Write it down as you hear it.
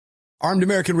Armed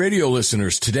American Radio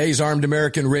listeners, today's Armed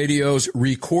American Radio's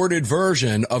recorded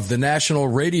version of the national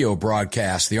radio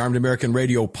broadcast, the Armed American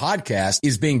Radio podcast,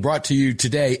 is being brought to you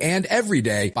today and every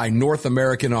day by North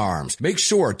American Arms. Make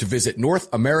sure to visit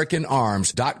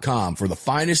NorthAmericanArms.com for the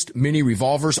finest mini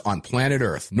revolvers on planet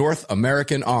Earth.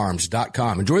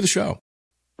 NorthAmericanArms.com. Enjoy the show.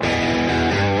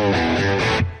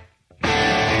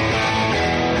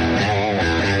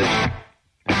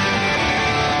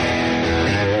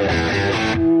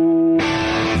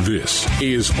 This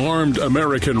is Armed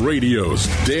American Radio's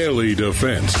Daily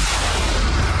Defense.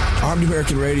 Armed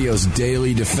American Radio's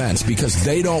Daily Defense. Because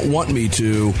they don't want me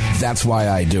to, that's why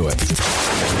I do it.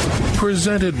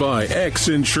 Presented by X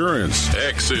Insurance.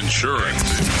 X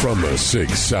Insurance. From the Sig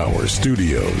Sauer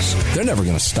Studios. They're never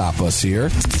going to stop us here.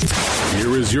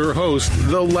 Here is your host,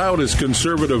 the loudest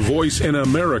conservative voice in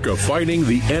America fighting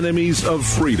the enemies of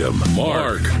freedom,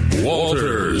 Mark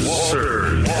Walters.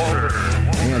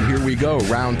 And here we go,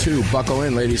 round two. Buckle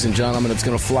in, ladies and gentlemen. It's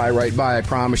going to fly right by. I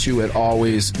promise you it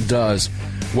always does.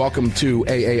 Welcome to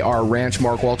AAR Ranch.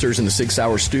 Mark Walters in the Sig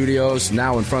Sauer Studios,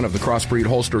 now in front of the Crossbreed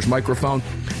Holsters microphone.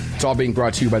 It's all being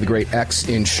brought to you by the great X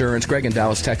Insurance. Greg in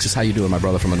Dallas, Texas. How you doing, my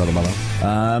brother from another mother?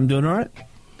 I'm doing all right.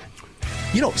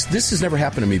 You know, this has never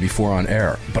happened to me before on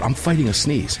air, but I'm fighting a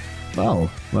sneeze.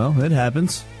 Oh, well, it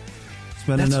happens.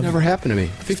 That's never happened to me.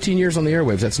 15 years on the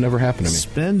airwaves, that's never happened to me.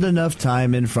 Spend enough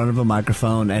time in front of a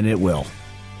microphone, and it will.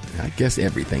 I guess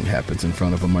everything happens in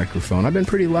front of a microphone. I've been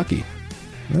pretty lucky.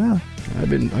 Yeah. I've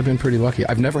been pretty lucky.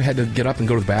 I've never had to get up and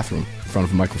go to the bathroom in front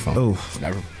of a microphone. Oh. It's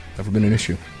never been an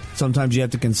issue. Sometimes you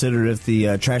have to consider if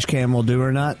the trash can will do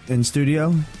or not in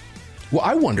studio. Well,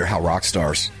 I wonder how rock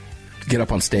stars get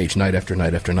up on stage night after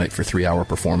night after night for 3-hour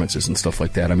performances and stuff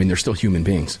like that. I mean, they're still human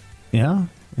beings. Yeah.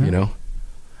 You know?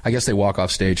 I guess they walk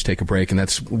off stage, take a break, and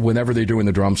that's whenever they're doing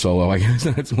the drum solo. I guess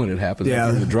that's when it happens. Yeah.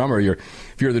 If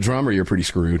you're the drummer, you're pretty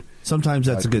screwed. Sometimes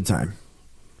that's a good time.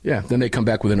 Yeah, then they come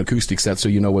back with an acoustic set so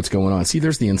you know what's going on. See,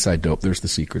 there's the inside dope. There's the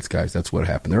secrets, guys. That's what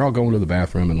happened. They're all going to the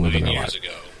bathroom and living their life.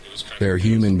 They're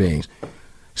human beings.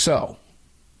 So,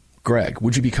 Greg,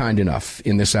 would you be kind enough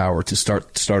in this hour to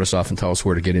start us off and tell us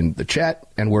where to get in the chat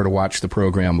and where to watch the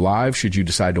program live, should you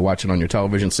decide to watch it on your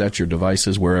television sets, your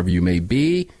devices, wherever you may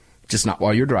be? Just not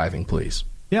while you're driving, please.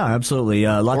 Yeah, absolutely.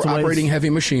 Lots of ways. Operating heavy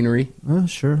machinery.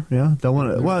 Sure, yeah. Don't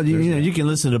want to. Well, you can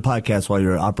listen to podcasts while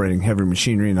you're operating heavy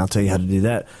machinery, and I'll tell you how to do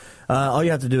that. All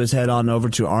you have to do is head on over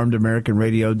to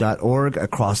armedamericanradio.org.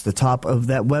 Across the top of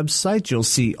that website, you'll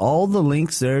see all the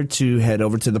links there to head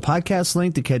over to the podcast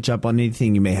link to catch up on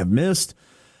anything you may have missed,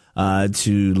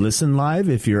 to listen live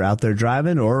if you're out there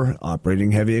driving or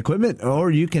operating heavy equipment, or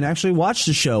you can actually watch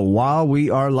the show while we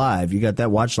are live. You got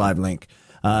that watch live link.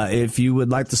 If you would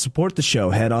like to support the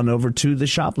show, head on over to the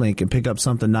shop link and pick up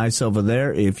something nice over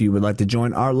there. If you would like to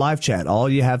join our live chat, all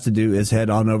you have to do is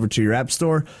head on over to your app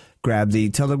store, grab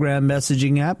the Telegram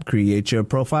messaging app, create your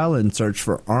profile, and search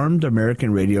for Armed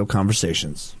American Radio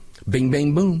Conversations. Bing,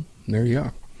 bang, boom. There you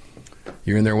are.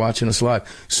 You're in there watching us live.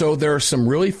 So there are some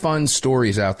really fun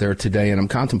stories out there today, and I'm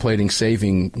contemplating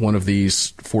saving one of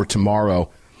these for tomorrow.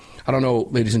 I don't know,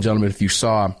 ladies and gentlemen, if you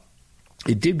saw,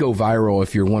 it did go viral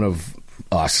if you're one of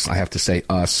us, I have to say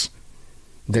us,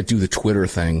 that do the Twitter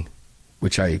thing,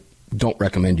 which I don't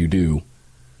recommend you do.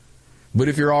 But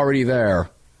if you're already there,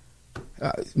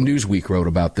 Newsweek wrote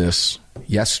about this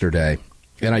yesterday,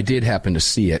 and I did happen to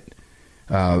see it.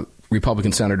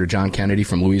 Republican Senator John Kennedy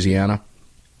from Louisiana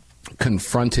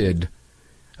confronted,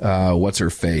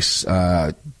 what's-her-face,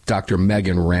 Dr.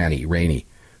 Megan Rainey,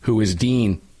 who is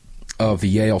dean of the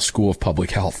Yale School of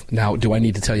Public Health. Now, do I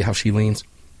need to tell you how she leans?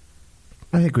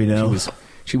 I think we know.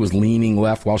 She was leaning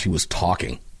left while she was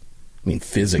talking. I mean,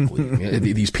 physically.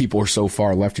 These people are so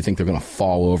far left, you think they're going to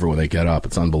fall over when they get up.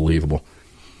 It's unbelievable.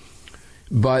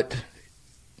 But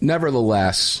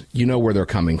nevertheless, you know where they're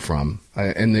coming from.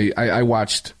 I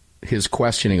watched his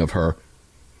questioning of her.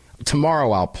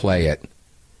 Tomorrow I'll play it.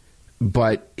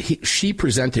 But she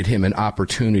presented him an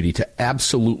opportunity to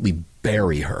absolutely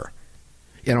bury her.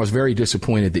 And I was very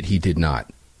disappointed that he did not.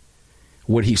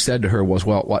 What he said to her was,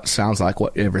 well, what sounds like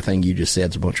what everything you just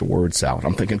said is a bunch of word salad.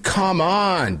 I'm thinking, come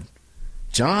on,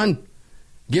 John,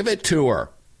 give it to her.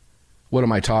 What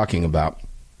am I talking about?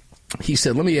 He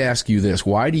said, let me ask you this.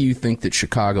 Why do you think that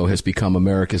Chicago has become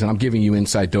America's, and I'm giving you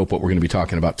inside dope, what we're going to be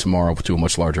talking about tomorrow to a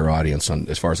much larger audience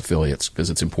as far as affiliates,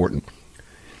 because it's important.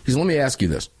 He said, let me ask you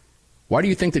this. Why do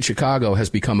you think that Chicago has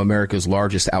become America's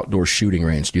largest outdoor shooting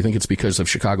range? Do you think it's because of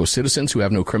Chicago citizens who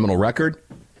have no criminal record,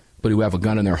 but who have a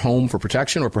gun in their home for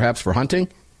protection or perhaps for hunting?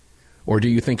 Or do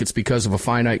you think it's because of a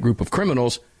finite group of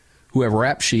criminals who have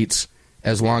rap sheets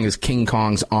as long as King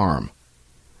Kong's arm?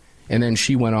 And then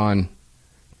she went on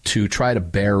to try to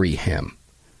bury him.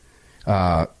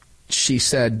 She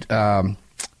said,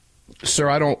 "Sir,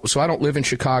 I don't live in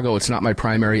Chicago. It's not my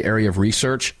primary area of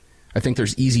research. I think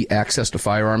there's easy access to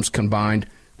firearms combined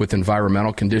with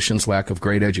environmental conditions, lack of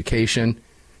great education.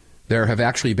 There have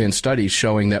actually been studies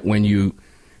showing that when you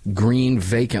green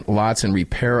vacant lots and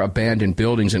repair abandoned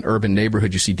buildings in urban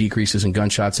neighborhoods, you see decreases in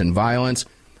gunshots and violence,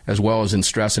 as well as in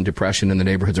stress and depression in the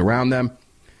neighborhoods around them."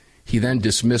 He then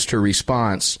dismissed her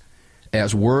response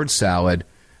as word salad,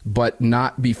 but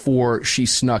not before she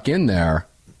snuck in there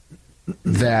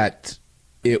that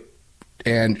it,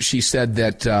 and she said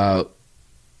that,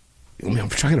 I'm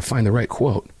trying to find the right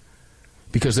quote,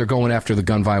 because they're going after the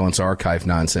gun violence archive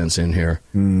nonsense in here.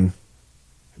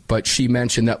 But she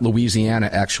mentioned that Louisiana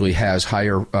actually has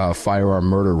higher firearm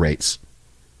murder rates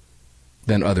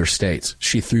than other states.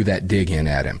 She threw that dig in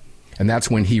at him. And that's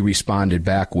when he responded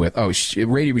back with,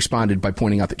 Rady responded by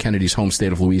pointing out that Kennedy's home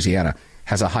state of Louisiana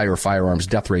has a higher firearms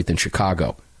death rate than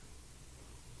Chicago.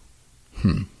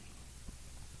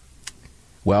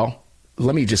 Well,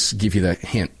 let me just give you the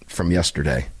hint from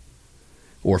yesterday,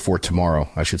 or for tomorrow,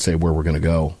 I should say, where we're going to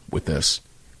go with this.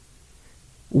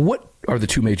 What are the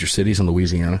two major cities in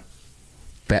Louisiana?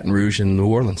 Baton Rouge and New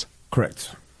Orleans.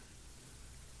 Correct.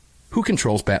 Who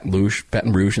controls Baton Rouge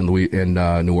and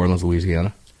New Orleans,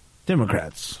 Louisiana?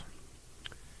 Democrats.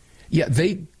 Yeah,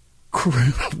 they...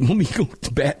 Let me go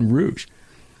to Baton Rouge,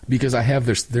 because I have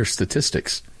their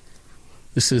statistics.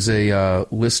 This is a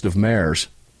list of mayors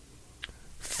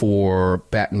for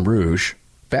Baton Rouge.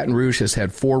 Baton Rouge has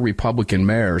had 4 Republican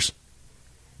mayors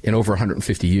in over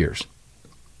 150 years.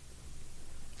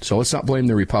 So let's not blame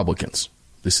the Republicans.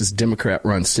 This is a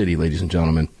Democrat-run city, ladies and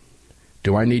gentlemen.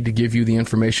 Do I need to give you the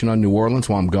information on New Orleans?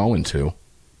 Well, I'm going to.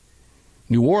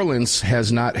 New Orleans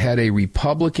has not had a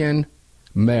Republican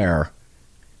mayor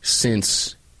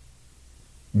since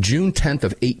June 10th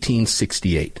of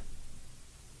 1868.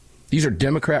 These are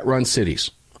Democrat-run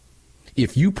cities.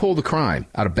 If you pull the crime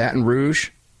out of Baton Rouge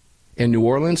and New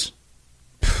Orleans,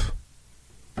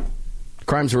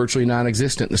 crime's virtually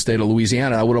non-existent in the state of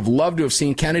Louisiana. I would have loved to have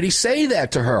seen Kennedy say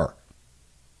that to her.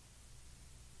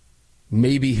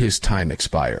 Maybe his time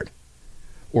expired.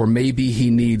 Or maybe he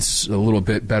needs a little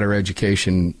bit better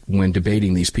education when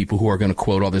debating these people who are going to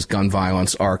quote all this gun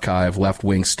violence archive,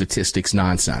 left-wing statistics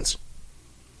nonsense.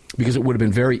 Because it would have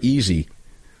been very easy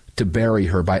to bury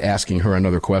her by asking her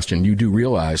another question. You do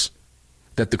realize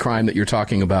that the crime that you're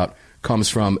talking about comes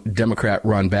from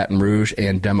Democrat-run Baton Rouge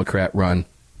and Democrat-run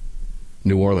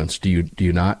New Orleans. Do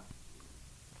you not?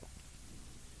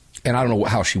 And I don't know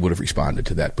how she would have responded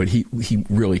to that, but he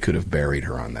really could have buried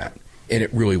her on that. And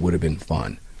it really would have been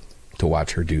fun to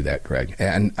watch her do that, Greg.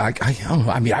 And I don't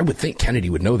know. I mean, I would think Kennedy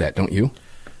would know that, don't you?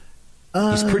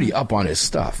 He's pretty up on his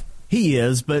stuff. He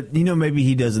is, but, maybe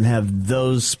he doesn't have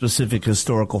those specific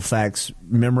historical facts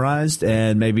memorized.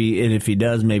 And if he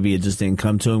does, maybe it just didn't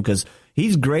come to him, because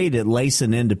he's great at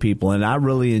lacing into people. And I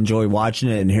really enjoy watching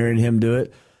it and hearing him do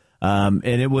it. And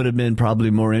it would have been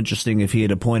probably more interesting if he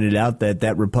had pointed out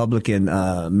that Republican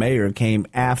mayor came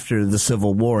after the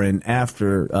Civil War and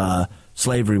after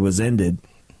slavery was ended.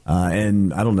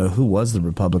 And I don't know who was the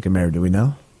Republican mayor. Do we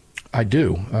know? I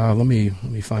do. Let me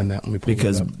find that. Let me pull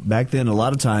because that up. Back then, a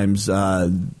lot of times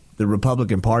the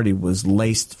Republican Party was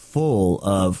laced full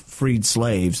of freed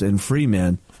slaves and free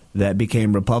men that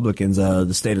became Republicans.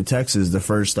 The state of Texas, the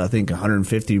first, I think,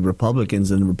 150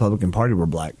 Republicans in the Republican Party were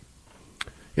black.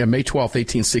 Yeah, May 12th,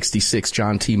 1866,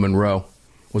 John T. Monroe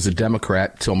was a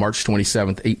Democrat till March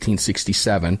 27th,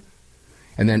 1867.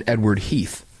 And then Edward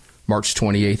Heath, March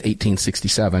 28th,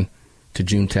 1867 to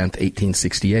June 10th,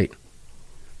 1868.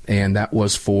 And that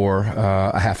was for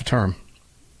a half a term.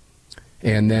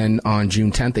 And then on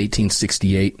June 10th,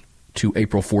 1868 to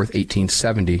April 4th,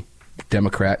 1870,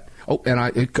 Democrat. Oh, and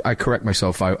I correct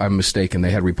myself. I'm mistaken.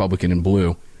 They had Republican in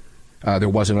blue. There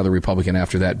was another Republican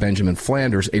after that, Benjamin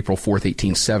Flanders, April 4th,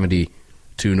 1870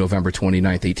 to November 29th,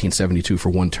 1872 for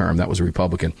one term. That was a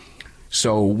Republican.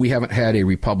 So we haven't had a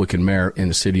Republican mayor in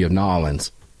the city of New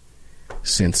Orleans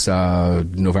since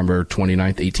November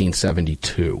 29th,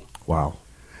 1872. Wow.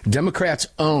 Democrats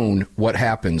own what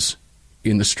happens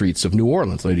in the streets of New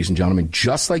Orleans, ladies and gentlemen,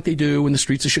 just like they do in the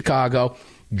streets of Chicago,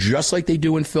 just like they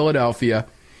do in Philadelphia,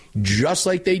 just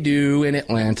like they do in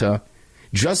Atlanta,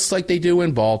 just like they do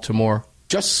in Baltimore,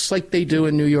 just like they do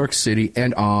in New York City,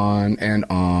 and on and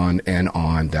on and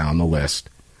on down the list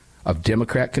of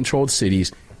Democrat-controlled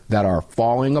cities that are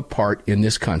falling apart in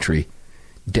this country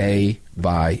day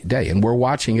by day. And we're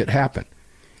watching it happen.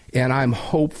 And I'm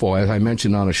hopeful, as I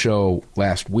mentioned on a show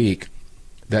last week,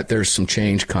 that there's some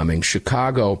change coming.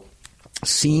 Chicago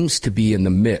seems to be in the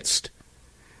midst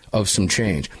of some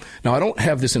change. Now, I don't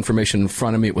have this information in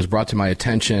front of me. It was brought to my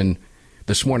attention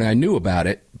this morning. I knew about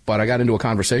it, but I got into a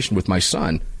conversation with my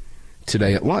son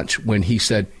today at lunch when he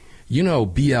said, you know,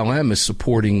 BLM is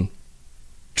supporting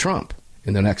Trump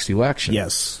in the next election.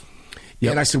 Yes.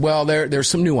 Yep. And I said, well, there's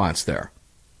some nuance there.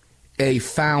 A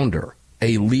founder,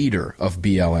 a leader of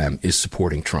BLM is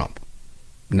supporting Trump,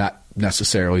 not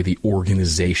necessarily the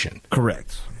organization.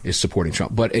 Correct. Is supporting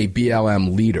Trump, but a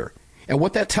BLM leader. And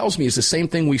what that tells me is the same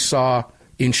thing we saw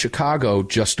in Chicago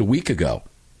just a week ago,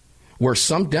 where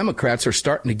some Democrats are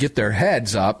starting to get their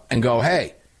heads up and go,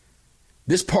 hey,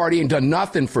 this party ain't done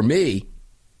nothing for me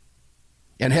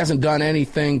and hasn't done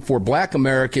anything for black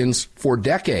Americans for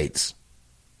decades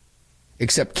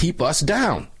except keep us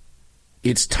down.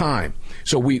 It's time.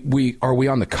 So are we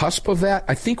on the cusp of that?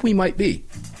 I think we might be.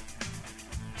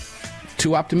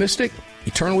 Too optimistic?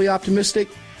 Eternally optimistic?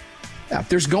 Yeah,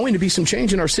 there's going to be some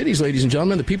change in our cities, ladies and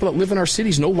gentlemen. The people that live in our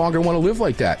cities no longer want to live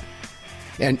like that.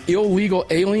 And illegal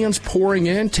aliens pouring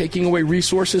in, taking away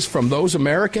resources from those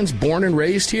Americans born and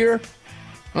raised here,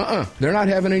 they're not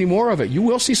having any more of it. You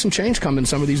will see some change come in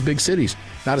some of these big cities.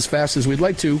 Not as fast as we'd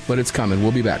like to, but it's coming.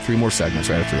 We'll be back. 3 more segments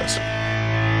right after this.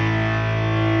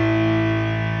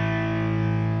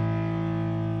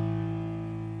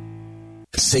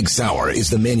 Sig Sauer is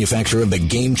the manufacturer of the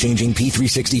game-changing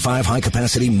P365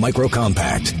 high-capacity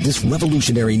micro-compact. This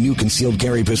revolutionary new concealed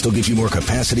carry pistol gives you more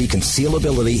capacity,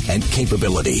 concealability, and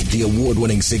capability. The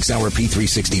award-winning Sig Sauer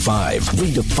P365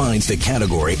 redefines the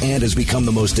category and has become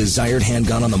the most desired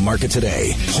handgun on the market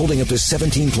today. Holding up to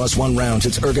 17+1 rounds,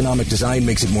 its ergonomic design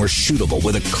makes it more shootable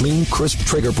with a clean, crisp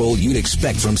trigger pull you'd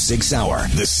expect from Sig Sauer.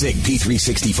 The Sig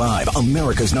P365,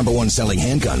 America's #1 selling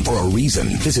handgun for a reason.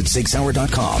 Visit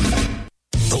SigSauer.com.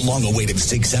 The long-awaited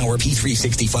Sig Sauer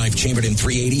P365 chambered in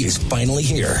 .380 is finally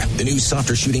here. The new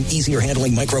softer shooting, easier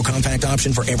handling micro-compact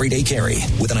option for everyday carry.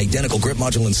 With an identical grip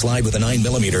module and slide with a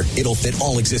 9mm, it'll fit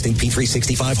all existing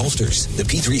P365 holsters. The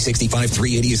P365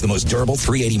 .380 is the most durable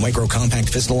 .380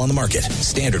 micro-compact pistol on the market.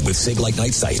 Standard with SIG-like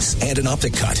night sights and an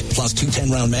optic cut, plus 2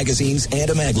 10-round magazines and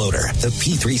a mag loader. The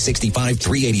P365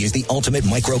 .380 is the ultimate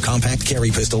micro-compact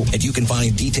carry pistol, and you can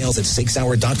find details at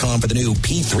SigSauer.com for the new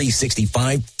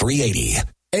P365 .380.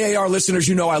 AAR listeners,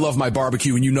 you know I love my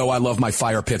barbecue and you know I love my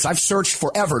fire pits. I've searched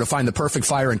forever to find the perfect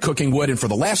fire and cooking wood, and for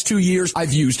the last 2 years,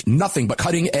 I've used nothing but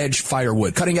cutting-edge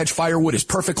firewood. Cutting-edge firewood is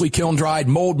perfectly kiln-dried,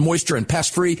 mold, moisture, and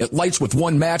pest-free. It lights with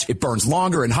one match. It burns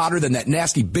longer and hotter than that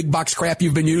nasty big-box crap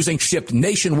you've been using. Shipped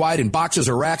nationwide in boxes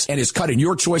or racks, and is cut in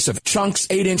your choice of chunks,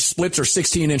 8-inch splits, or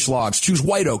 16-inch logs. Choose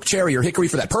white oak, cherry, or hickory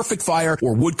for that perfect fire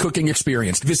or wood cooking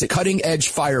experience. Visit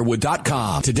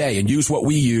CuttingEdgeFirewood.com today and use what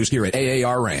we use here at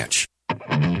AAR Ranch.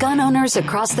 Gun owners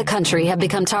across the country have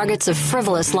become targets of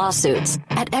frivolous lawsuits.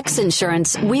 At X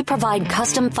Insurance, we provide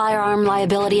custom firearm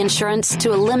liability insurance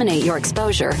to eliminate your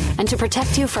exposure and to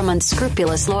protect you from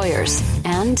unscrupulous lawyers.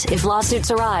 And if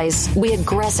lawsuits arise, we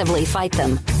aggressively fight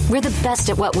them. We're the best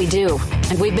at what we do,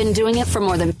 and we've been doing it for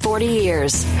more than 40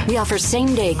 years. We offer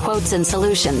same-day quotes and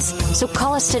solutions. So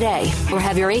call us today or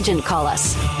have your agent call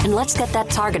us, and let's get that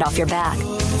target off your back.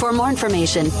 For more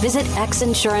information, visit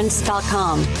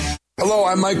xinsurance.com. Hello,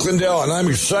 I'm Mike Lindell, and I'm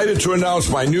excited to announce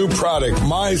my new product,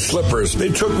 My Slippers. They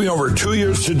took me over 2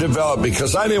 years to develop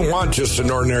because I didn't want just an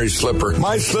ordinary slipper.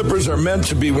 My slippers are meant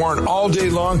to be worn all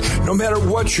day long, no matter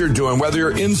what you're doing, whether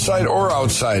you're inside or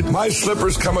outside. My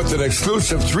slippers come with an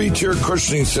exclusive 3-tier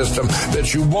cushioning system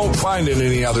that you won't find in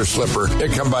any other slipper.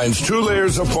 It combines 2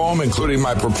 layers of foam, including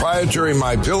my proprietary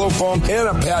My Pillow foam and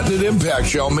a patented impact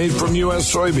shell made from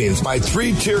U.S. soybeans. My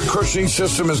 3-tier cushioning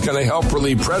system is going to help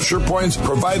relieve pressure points,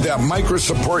 provide that micro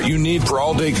support you need for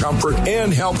all-day comfort,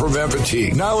 and help prevent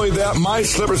fatigue. Not only that, My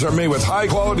Slippers are made with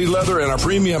high-quality leather and a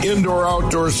premium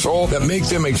indoor-outdoor sole that make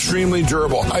them extremely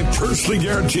durable. I personally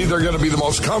guarantee they're going to be the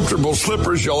most comfortable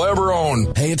slippers you'll ever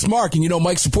own. Hey, it's Mark, and you know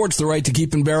Mike supports the right to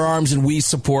keep and bear arms, and we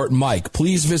support Mike.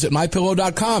 Please visit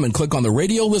MyPillow.com and click on the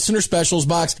radio listener specials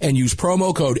box and use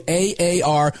promo code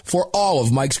AAR for all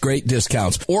of Mike's great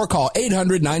discounts. Or call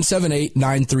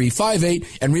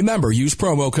 800-978-9358, and remember, use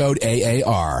promo code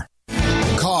AAR.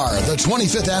 Car, the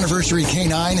 25th anniversary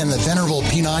K9 and the venerable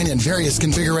P9 in various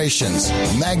configurations.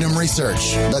 Magnum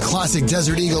Research, the classic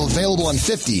Desert Eagle available in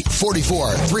 50,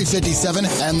 44, 357,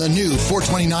 and the new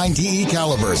 429 DE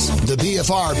calibers. The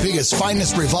BFR biggest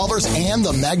finest revolvers and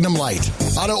the Magnum Light.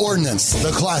 Auto Ordnance, the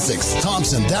classics.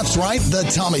 Thompson, that's right, the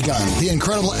Tommy gun, the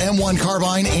incredible M1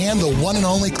 carbine, and the one and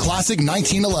only classic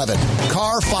 1911.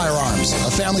 Car Firearms, a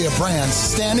family of brands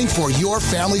standing for your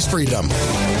family's freedom.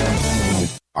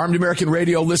 Armed American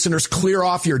Radio listeners, clear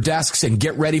off your desks and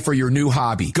get ready for your new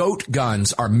hobby. Goat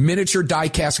Guns are miniature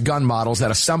die-cast gun models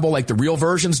that assemble like the real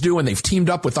versions do, and they've teamed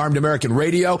up with Armed American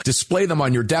Radio. Display them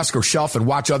on your desk or shelf and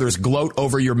watch others gloat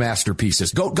over your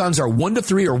masterpieces. Goat Guns are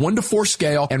 1:3 or 1:4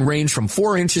 scale and range from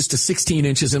 4 inches to 16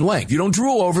 inches in length. You don't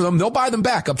drool over them, they'll buy them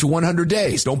back up to 100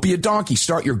 days. Don't be a donkey.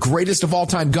 Start your greatest of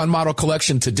all-time gun model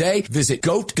collection today. Visit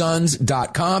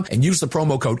GoatGuns.com and use the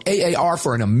promo code AAR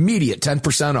for an immediate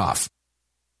 10% off.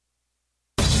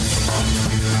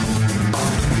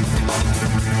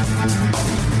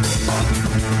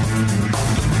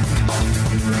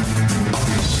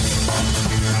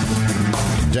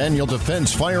 Daniel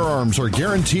Defense firearms are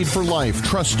guaranteed for life,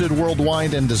 trusted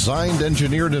worldwide, and designed,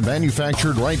 engineered, and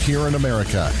manufactured right here in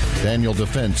America. Daniel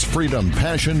Defense, freedom,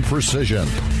 passion, precision.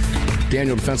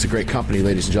 Daniel Defense, a great company,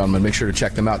 ladies and gentlemen. Make sure to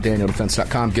check them out,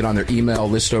 DanielDefense.com. Get on their email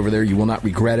list over there. You will not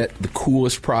regret it. The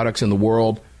coolest products in the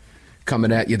world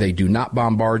coming at you. They do not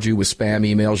bombard you with spam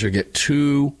emails. You get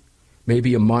 2,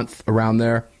 maybe a month around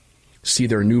there. See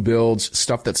their new builds,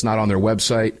 stuff that's not on their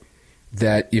website,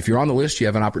 that if you're on the list, you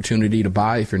have an opportunity to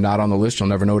buy. If you're not on the list, you'll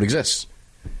never know it exists.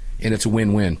 And it's a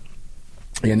win-win.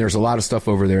 And there's a lot of stuff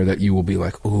over there that you will be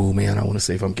like, oh, man, I want to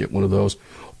see if I can get one of those.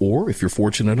 Or if you're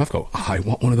fortunate enough, go, I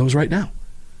want one of those right now.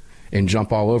 And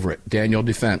jump all over it.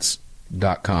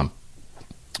 DanielDefense.com.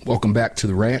 Welcome back to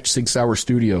the ranch. Sig Sauer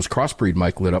Studios. Crossbreed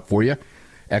Mike lit up for you.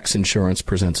 X Insurance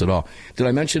presents it all. Did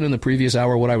I mention in the previous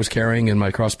hour what I was carrying in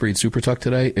my Crossbreed Super Tuck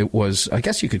today? It was, I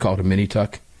guess you could call it a mini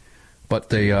tuck, but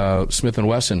the Smith &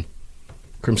 Wesson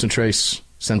Crimson Trace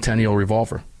Centennial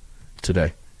revolver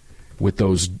today with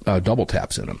those double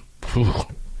taps in them. Whew.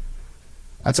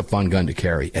 That's a fun gun to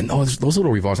carry. And those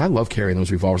little revolvers, I love carrying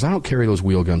those revolvers. I don't carry those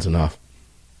wheel guns enough,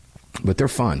 but they're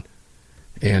fun.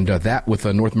 And that with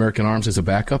North American Arms as a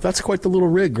backup, that's quite the little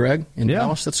rig, Greg. In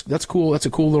Dallas, that's cool. That's a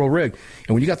cool little rig.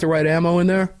 And when you got the right ammo in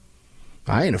there,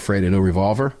 I ain't afraid of no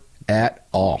revolver at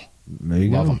all. There you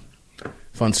Love go. them.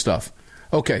 Fun stuff.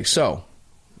 Okay, so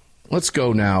let's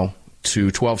go now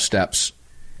to 12 steps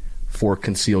for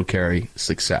concealed carry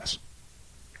success.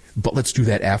 But let's do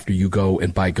that after you go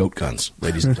and buy goat guns,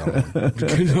 ladies and gentlemen.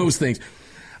 Those things.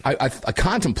 I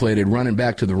contemplated running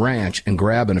back to the ranch and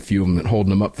grabbing a few of them and holding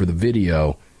them up for the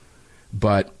video,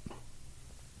 but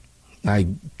I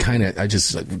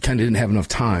just didn't have enough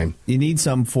time. You need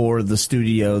some for the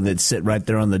studio that sit right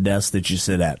there on the desk that you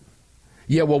sit at.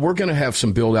 Yeah, well, we're going to have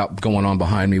some build-out going on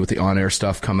behind me with the on-air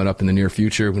stuff coming up in the near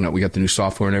future. We got the new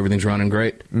software and everything's running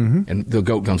great, and the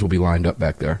goat guns will be lined up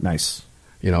back there. Nice.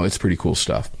 It's pretty cool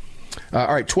stuff.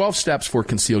 All right, 12 steps for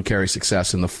concealed carry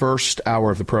success. In the first hour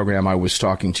of the program, I was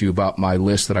talking to you about my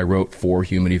list that I wrote for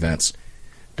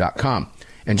humanevents.com.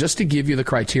 And just to give you the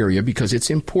criteria, because it's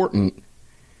important,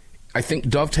 I think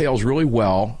dovetails really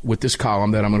well with this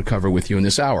column that I'm going to cover with you in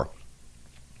this hour.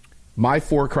 My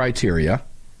 4 criteria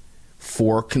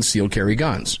for concealed carry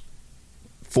guns.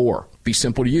 4, be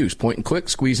simple to use. Point and click,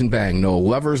 squeeze and bang. No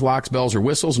levers, locks, bells, or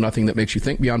whistles. Nothing that makes you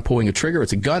think beyond pulling a trigger.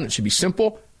 It's a gun. It should be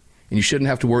simple. And you shouldn't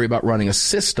have to worry about running a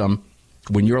system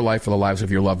when your life or the lives of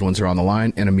your loved ones are on the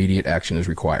line and immediate action is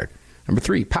required. Number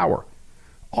 3, power.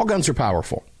 All guns are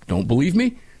powerful. Don't believe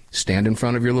me? Stand in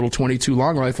front of your little .22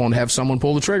 long rifle and have someone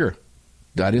pull the trigger.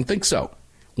 I didn't think so.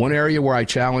 One area where I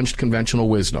challenged conventional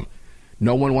wisdom.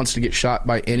 No one wants to get shot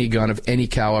by any gun of any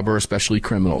caliber, especially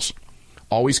criminals.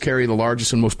 Always carry the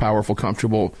largest and most powerful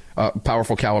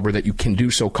caliber that you can do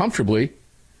so comfortably.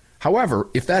 However,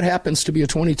 if that happens to be a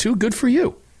 .22, good for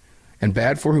you. And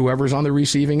bad for whoever's on the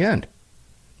receiving end.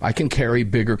 I can carry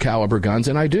bigger caliber guns,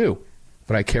 and I do.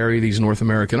 But I carry these North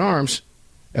American Arms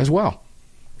as well,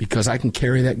 because I can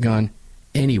carry that gun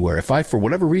anywhere. If I, for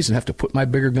whatever reason, have to put my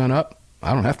bigger gun up,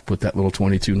 I don't have to put that little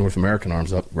 .22 North American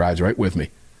Arms up. It rides right with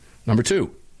me. Number 2,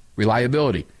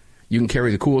 reliability. You can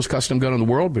carry the coolest custom gun in the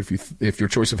world, but if your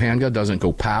choice of handgun doesn't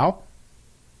go pow,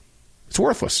 it's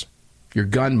worthless. Your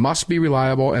gun must be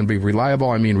reliable, and by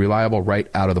reliable, I mean reliable right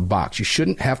out of the box. You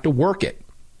shouldn't have to work it.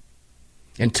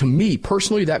 And to me,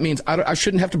 personally, that means I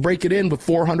shouldn't have to break it in with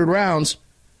 400 rounds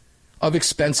of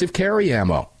expensive carry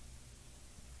ammo.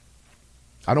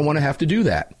 I don't want to have to do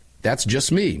that. That's just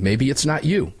me. Maybe it's not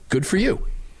you. Good for you.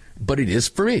 But it is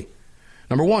for me.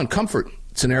 Number 1, comfort.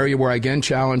 It's an area where I, again,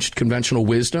 challenged conventional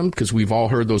wisdom, because we've all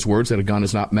heard those words that a gun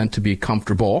is not meant to be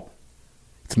comfortable.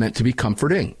 It's meant to be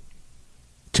comforting.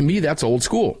 To me, that's old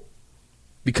school,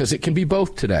 because it can be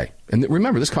both today. And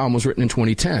remember, this column was written in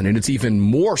 2010, and it's even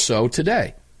more so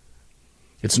today.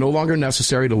 It's no longer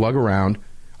necessary to lug around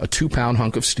a 2-pound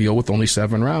hunk of steel with only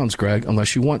 7 rounds, Greg,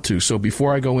 unless you want to. So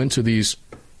before I go into these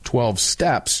 12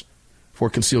 steps for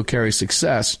concealed carry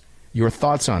success, your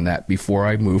thoughts on that before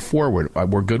I move forward.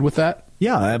 We're good with that?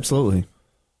 Yeah, absolutely.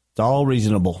 It's all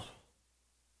reasonable.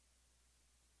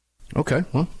 Okay,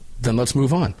 well, then let's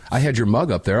move on. I had your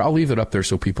mug up there. I'll leave it up there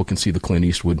so people can see the Clint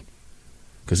Eastwood,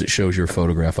 because it shows your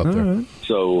photograph up there. Right.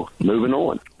 So, moving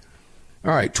on.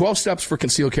 All right, 12 Steps for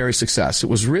Concealed Carry Success. It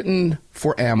was written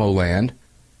for AmmoLand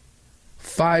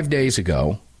 5 days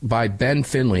ago by Ben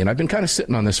Finley, and I've been kind of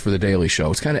sitting on this for the Daily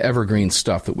Show. It's kind of evergreen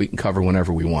stuff that we can cover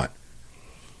whenever we want.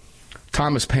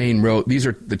 Thomas Paine wrote, "These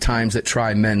are the times that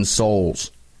try men's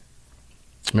souls."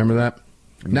 Remember that?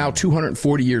 Now,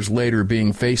 240 years later,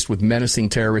 being faced with menacing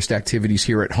terrorist activities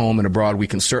here at home and abroad, we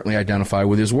can certainly identify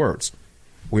with his words.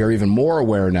 We are even more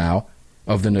aware now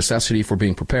of the necessity for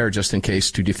being prepared just in case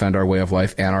to defend our way of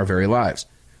life and our very lives.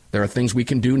 There are things we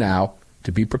can do now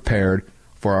to be prepared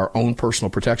for our own personal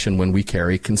protection when we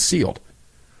carry concealed.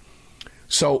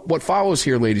 So what follows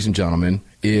here, ladies and gentlemen,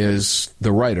 is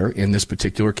the writer, in this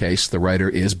particular case, the writer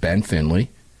is Ben Finley,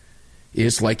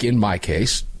 is, like in my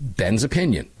case, Ben's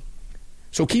opinion.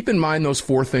 So keep in mind those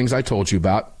 4 things I told you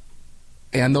about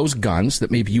and those guns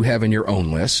that maybe you have in your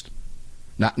own list,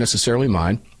 not necessarily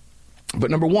mine.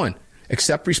 But number 1,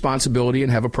 accept responsibility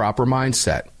and have a proper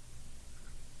mindset.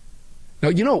 Now,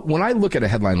 you know, when I look at a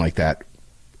headline like that,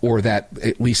 or that,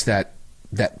 at least that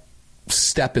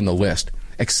step in the list,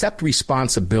 accept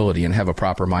responsibility and have a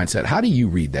proper mindset. How do you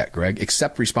read that, Greg?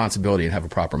 Accept responsibility and have a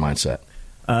proper mindset.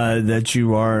 That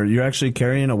you're actually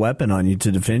carrying a weapon on you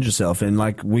to defend yourself. And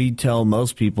like we tell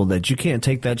most people, that you can't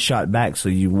take that shot back. So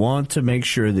you want to make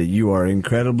sure that you are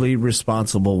incredibly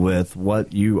responsible with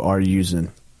what you are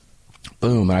using.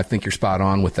 Boom. And I think you're spot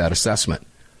on with that assessment.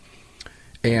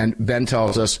 And Ben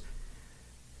tells us,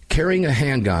 carrying a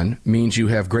handgun means you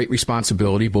have great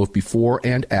responsibility both before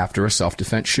and after a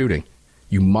self-defense shooting.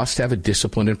 You must have a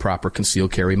disciplined and proper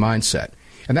concealed carry mindset.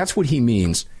 And that's what he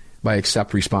means by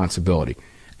accept responsibility.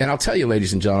 And I'll tell you,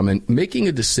 ladies and gentlemen, making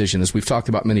a decision, as we've talked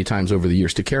about many times over the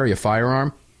years, to carry a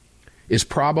firearm is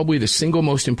probably the single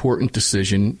most important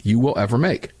decision you will ever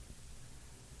make.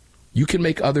 You can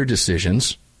make other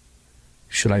decisions.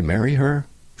 Should I marry her?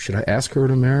 Should I ask her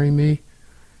to marry me?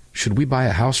 Should we buy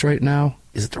a house right now?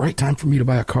 Is it the right time for me to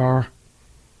buy a car?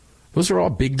 Those are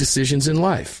all big decisions in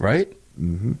life, right?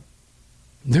 Mm-hmm.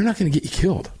 They're not going to get you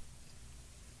killed.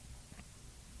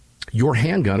 Your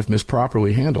handgun, if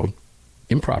improperly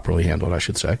handled, I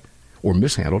should say, or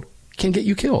mishandled, can get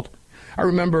you killed. I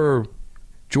remember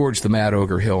George the Mad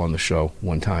Ogre Hill on the show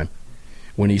one time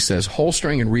when he says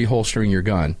holstering and reholstering your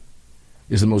gun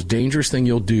is the most dangerous thing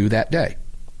you'll do that day.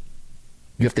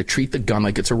 You have to treat the gun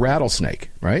like it's a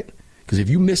rattlesnake, right? Because if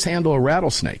you mishandle a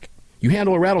rattlesnake, you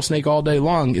handle a rattlesnake all day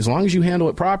long. As long as you handle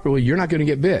it properly, you're not going to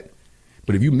get bit.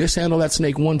 But if you mishandle that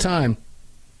snake one time,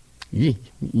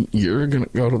 you're going to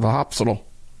go to the hospital,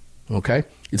 okay?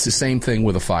 It's the same thing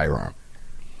with a firearm.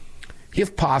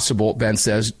 If possible, Ben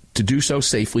says, to do so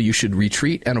safely, you should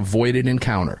retreat and avoid an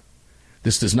encounter.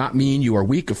 This does not mean you are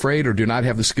weak, afraid, or do not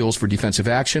have the skills for defensive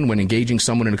action. When engaging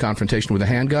someone in a confrontation with a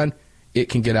handgun, it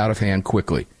can get out of hand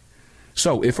quickly.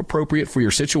 So, if appropriate for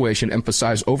your situation,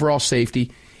 emphasize overall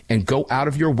safety and go out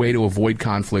of your way to avoid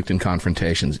conflict and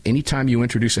confrontations. Anytime you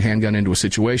introduce a handgun into a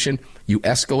situation, you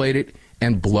escalate it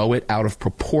and blow it out of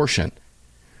proportion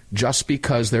just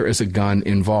because there is a gun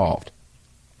involved.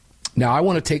 Now, I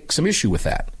want to take some issue with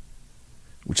that,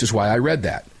 which is why I read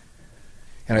that.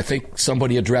 And I think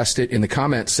somebody addressed it in the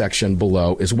comments section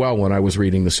below as well when I was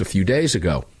reading this a few days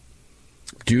ago.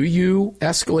 Do you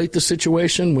escalate the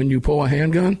situation when you pull a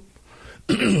handgun?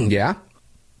 Yeah.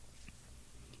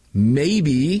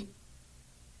 Maybe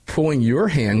pulling your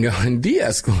handgun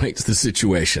de-escalates the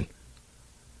situation.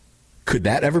 Could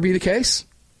that ever be the case?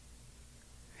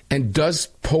 And does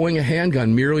pulling a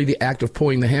handgun, merely the act of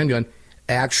pulling the handgun,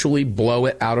 actually blow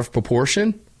it out of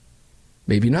proportion?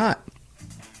 Maybe not.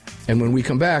 And when we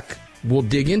come back, we'll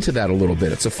dig into that a little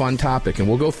bit. It's a fun topic, and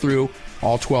we'll go through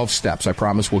all 12 steps. I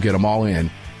promise we'll get them all in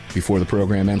before the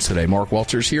program ends today. Mark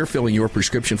Walters here, filling your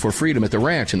prescription for freedom at the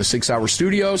ranch in the 6 Hour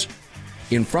Studios.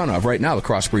 In front of, right now, the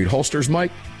Crossbreed Holsters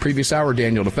mic. Previous hour,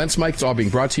 Daniel Defense mic. It's all being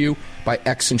brought to you by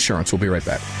X Insurance. We'll be right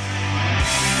back.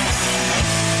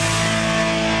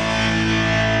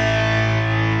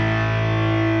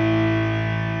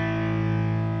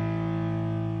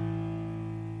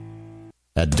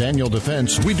 At Daniel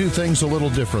Defense, we do things a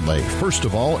little differently. First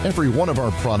of all, every one of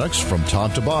our products, from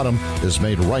top to bottom, is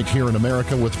made right here in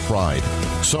America with pride.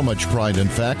 So much pride, in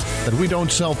fact, that we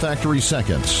don't sell factory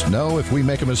seconds. No, if we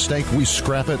make a mistake, we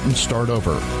scrap it and start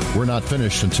over. We're not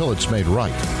finished until it's made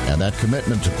right. And that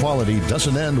commitment to quality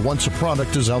doesn't end once a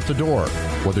product is out the door.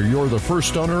 Whether you're the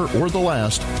first owner or the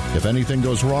last, if anything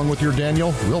goes wrong with your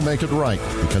Daniel, we'll make it right,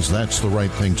 because that's the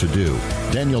right thing to do.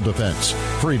 Daniel Defense.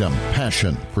 Freedom,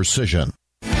 passion, precision.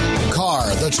 Car,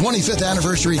 the 25th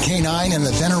anniversary K9 and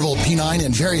the venerable P9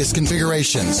 in various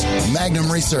configurations. Magnum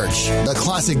Research, the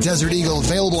classic Desert Eagle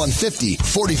available in 50,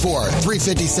 44,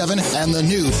 357, and the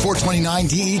new 429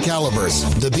 DE calibers.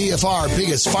 The BFR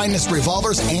biggest, finest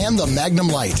revolvers, and the Magnum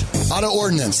Light. Auto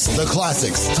Ordnance, the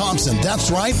classics. Thompson,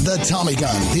 that's right, the Tommy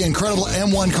gun, the incredible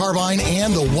M1 carbine,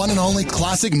 and the one and only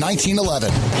classic 1911.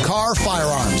 Car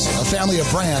Firearms, a family of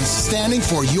brands standing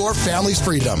for your family's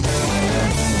freedom.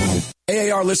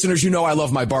 AAR listeners, you know I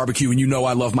love my barbecue and you know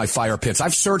I love my fire pits.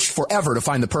 I've searched forever to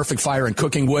find the perfect fire and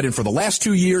cooking wood, and for the last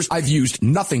 2 years, I've used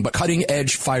nothing but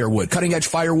cutting-edge firewood. Cutting-edge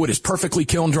firewood is perfectly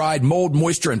kiln-dried, mold,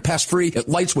 moisture, and pest-free. It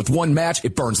lights with one match.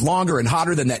 It burns longer and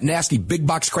hotter than that nasty big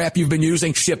box crap you've been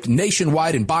using. Shipped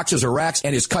nationwide in boxes or racks,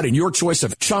 and is cut in your choice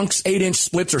of chunks, 8-inch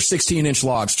splits, or 16-inch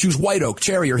logs. Choose white oak,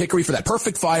 cherry, or hickory for that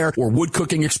perfect fire or wood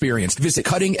cooking experience. Visit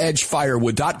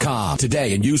cuttingedgefirewood.com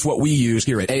today and use what we use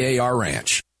here at AAR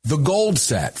Ranch. The Gold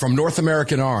Set from North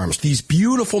American Arms. These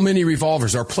beautiful mini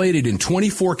revolvers are plated in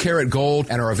 24 karat gold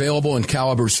and are available in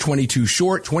calibers 22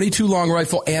 short, 22 long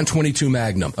rifle, and 22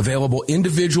 magnum. Available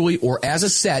individually or as a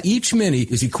set, each mini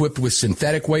is equipped with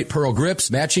synthetic weight pearl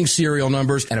grips, matching serial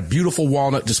numbers, and a beautiful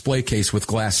walnut display case with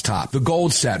glass top. The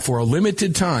Gold Set for a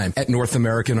limited time at North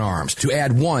American Arms. To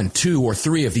add 1, 2, or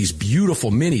 3 of these beautiful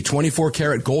mini 24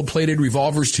 karat gold plated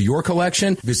revolvers to your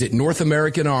collection, visit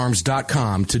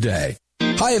NorthAmericanArms.com today.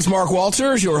 Hi, it's Mark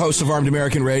Walters, your host of Armed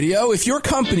American Radio. If your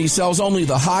company sells only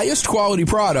the highest quality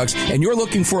products and you're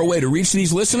looking for a way to reach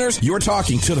these listeners, you're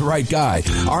talking to the right guy.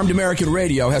 Armed American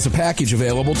Radio has a package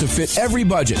available to fit every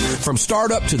budget, from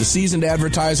startup to the seasoned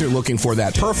advertiser looking for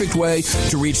that perfect way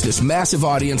to reach this massive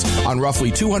audience on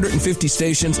roughly 250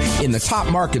 stations in the top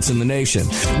markets in the nation.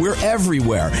 We're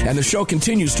everywhere, and the show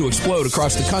continues to explode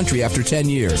across the country after 10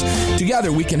 years.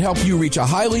 Together, we can help you reach a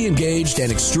highly engaged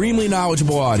and extremely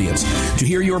knowledgeable audience.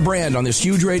 To hear your brand on this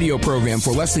huge radio program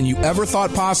for less than you ever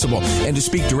thought possible, and to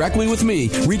speak directly with me,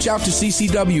 reach out to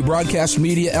CCW Broadcast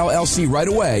Media LLC right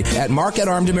away at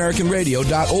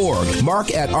mark@armedamericanradio.org.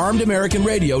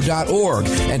 mark@armedamericanradio.org.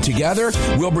 And together,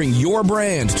 we'll bring your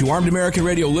brand to Armed American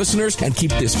Radio listeners and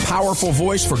keep this powerful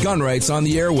voice for gun rights on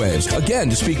the airwaves. Again,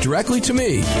 to speak directly to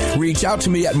me, reach out to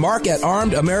me at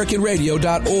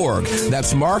mark@armedamericanradio.org.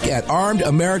 That's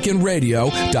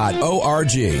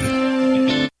mark@armedamericanradio.org.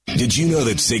 Did you know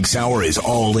that Sig Sauer is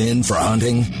all in for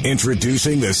hunting?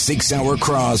 Introducing the Sig Sauer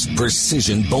Cross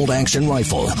Precision Bolt-Action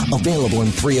Rifle. Available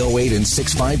in .308 and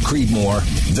 6.5 Creedmoor.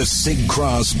 The Sig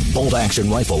Cross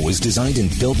Bolt-Action Rifle was designed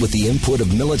and built with the input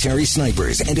of military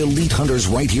snipers and elite hunters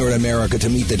right here in America to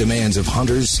meet the demands of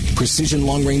hunters, precision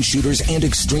long-range shooters, and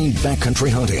extreme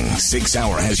backcountry hunting. Sig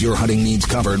Sauer has your hunting needs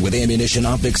covered with ammunition,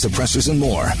 optics, suppressors, and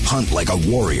more. Hunt like a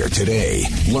warrior today.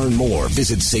 Learn more.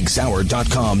 Visit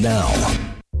SigSauer.com now.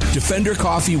 Defender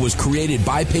Coffee was created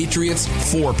by Patriots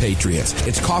for Patriots.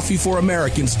 It's coffee for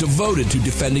Americans devoted to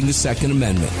defending the Second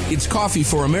Amendment. It's coffee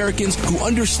for Americans who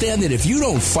understand that if you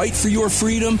don't fight for your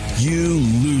freedom, you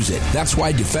lose it. That's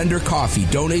why Defender Coffee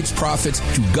donates profits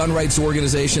to gun rights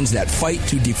organizations that fight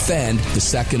to defend the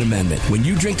Second Amendment. When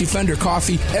you drink Defender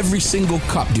Coffee, every single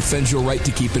cup defends your right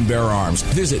to keep and bear arms.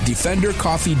 Visit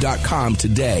DefenderCoffee.com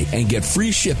today and get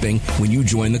free shipping when you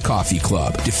join the coffee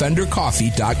club.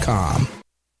 DefenderCoffee.com.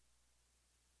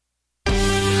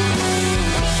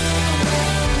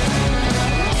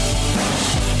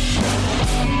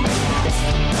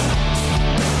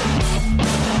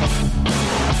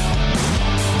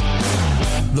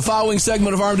 The following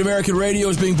segment of Armed American Radio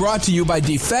is being brought to you by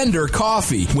Defender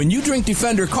Coffee. When you drink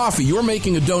Defender Coffee, you're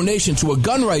making a donation to a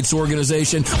gun rights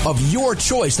organization of your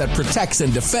choice that protects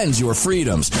and defends your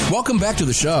freedoms. Welcome back to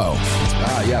the show.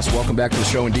 Yes, welcome back to the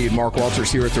show indeed. Mark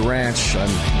Walters here at the ranch. I'm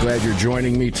glad you're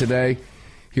joining me today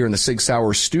here in the Sig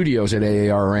Sauer studios at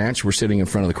AAR Ranch. We're sitting in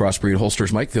front of the Crossbreed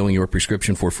Holsters mic, filling your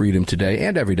prescription for freedom today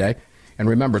and every day. And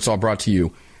remember, it's all brought to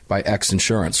you by X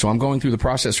Insurance. So I'm going through the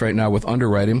process right now with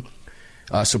underwriting,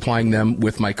 supplying them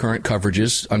with my current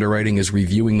coverages. Underwriting is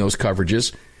reviewing those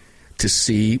coverages to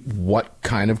see what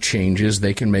kind of changes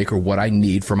they can make or what I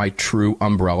need for my true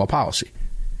umbrella policy.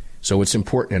 So it's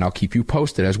important, and I'll keep you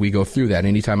posted as we go through that.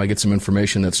 Anytime I get some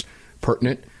information that's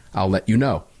pertinent, I'll let you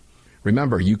know.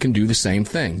 Remember, you can do the same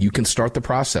thing. You can start the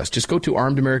process. Just go to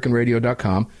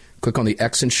armedamericanradio.com, click on the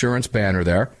X Insurance banner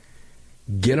there,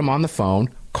 get them on the phone,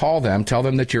 call them, tell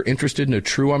them that you're interested in a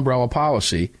true umbrella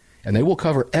policy, and they will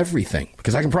cover everything.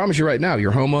 Because I can promise you right now,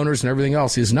 your homeowners and everything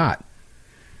else is not.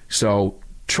 So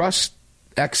trust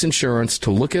X Insurance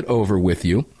to look it over with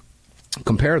you,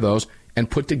 compare those, and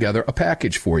put together a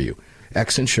package for you.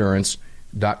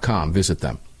 xinsurance.com. Visit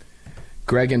them.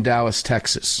 Greg in Dallas,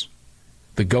 Texas.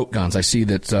 The goat guns. I see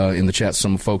that in the chat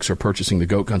some folks are purchasing the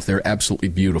goat guns. They're absolutely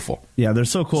beautiful. Yeah, they're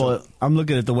so cool. I'm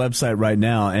looking at the website right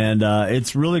now, and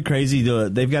it's really crazy.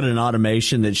 They've got an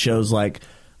automation that shows like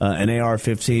an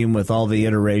AR-15 with all the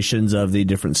iterations of the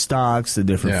different stocks, the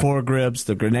different foregrips,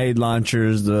 the grenade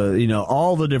launchers,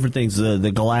 all the different things,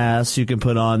 the glass you can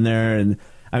put on there. And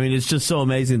I mean, it's just so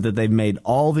amazing that they've made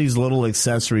all these little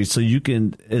accessories so you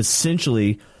can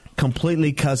essentially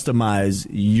completely customize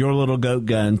your little goat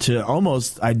gun to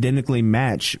almost identically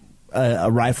match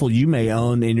a rifle you may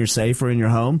own in your safe or in your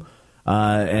home.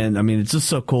 And I mean, it's just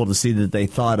so cool to see that they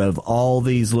thought of all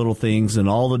these little things and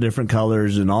all the different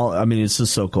colors and all. I mean, it's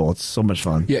just so cool. It's so much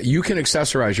fun. Yeah, you can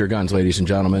accessorize your guns, ladies and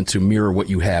gentlemen, to mirror what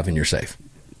you have in your safe.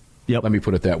 Yep. Let me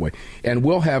put it that way. And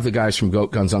we'll have the guys from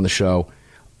Goat Guns on the show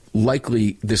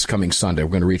likely this coming Sunday. We're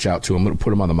going to reach out to them. I'm going to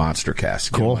put them on the Monster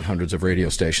Cast. Cool. On hundreds of radio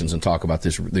stations and talk about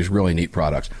these really neat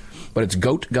products. But it's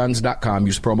goatguns.com.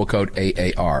 Use promo code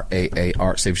AAR.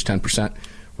 AAR saves you 10%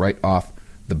 right off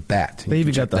the bat. They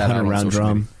even got the 100-round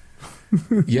drum.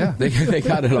 Yeah, they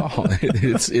got it all.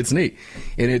 It's neat.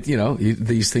 And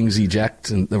these things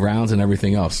eject and the rounds and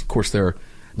everything else. Of course, they're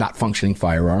not functioning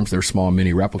firearms. They're small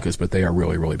mini replicas, but they are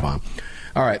really, really bomb.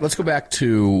 All right, let's go back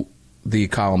to the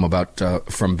column about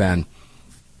from Ben.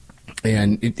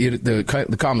 And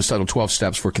the column is titled 12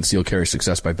 Steps for Concealed Carry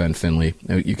Success by Ben Finley.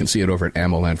 You can see it over at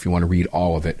AmmoLand if you want to read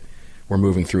all of it. We're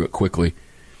moving through it quickly.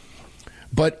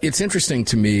 But it's interesting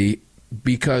to me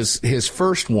because his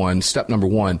first one, step number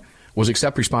one, was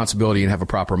accept responsibility and have a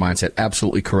proper mindset.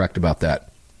 Absolutely correct about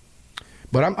that.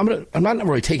 But I'm not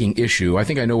really taking issue. I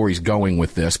think I know where he's going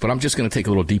with this, but I'm just going to take a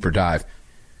little deeper dive.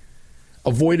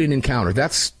 Avoid an encounter.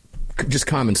 That's just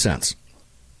common sense.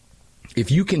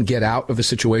 If you can get out of a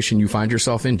situation you find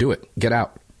yourself in, do it. Get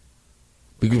out.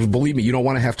 Because believe me, you don't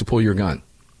want to have to pull your gun.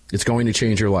 It's going to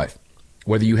change your life,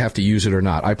 whether you have to use it or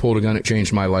not. I pulled a gun. It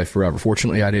changed my life forever.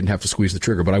 Fortunately, I didn't have to squeeze the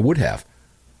trigger, but I would have.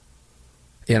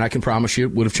 And I can promise you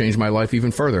it would have changed my life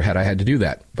even further had I had to do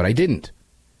that. But I didn't.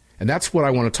 And that's what I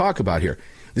want to talk about here.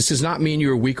 This does not mean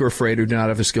you're weak or afraid or do not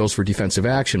have the skills for defensive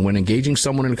action. When engaging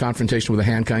someone in a confrontation with a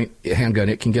handgun,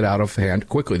 it can get out of hand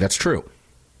quickly. That's true.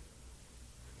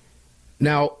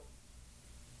 Now,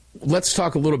 let's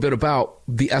talk a little bit about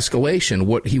the escalation,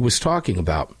 what he was talking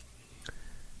about.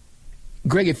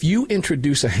 Greg, if you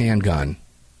introduce a handgun,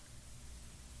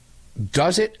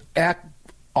 does it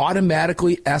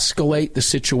automatically escalate the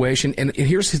situation? And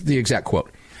here's the exact quote.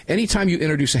 Anytime you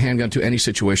introduce a handgun to any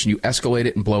situation, you escalate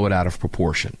it and blow it out of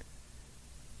proportion.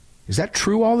 Is that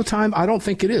true all the time? I don't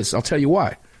think it is. I'll tell you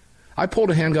why. I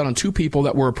pulled a handgun on two people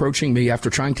that were approaching me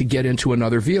after trying to get into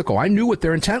another vehicle. I knew what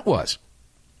their intent was.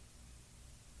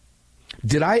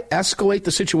 Did I escalate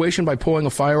the situation by pulling a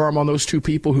firearm on those two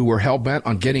people who were hell-bent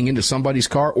on getting into somebody's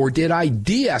car? Or did I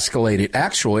de-escalate it,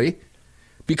 actually,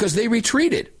 because they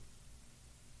retreated?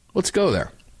 Let's go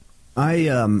there.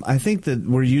 I think that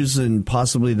we're using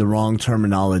possibly the wrong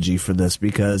terminology for this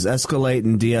because escalate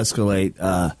and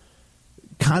de-escalate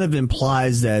kind of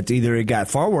implies that either it got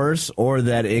far worse or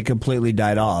that it completely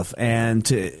died off. And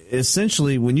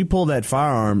essentially, when you pull that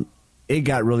firearm, it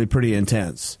got really pretty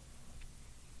intense.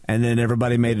 And then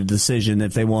everybody made a decision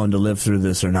if they wanted to live through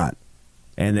this or not.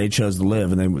 And they chose to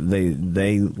live, and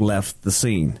they left the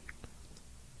scene.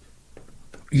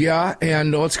 Yeah,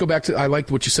 and let's go back to, I liked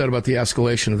what you said about the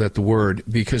escalation of the word,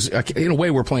 because in a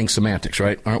way we're playing semantics,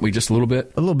 right? Aren't we just a little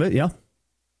bit? A little bit, yeah.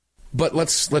 But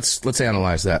let's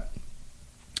analyze that.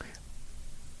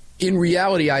 In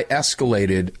reality, I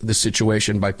escalated the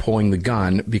situation by pulling the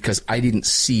gun because I didn't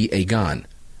see a gun.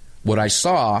 What I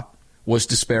saw was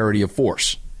disparity of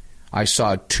force. I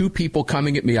saw two people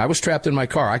coming at me. I was trapped in my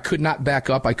car. I could not back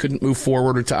up. I couldn't move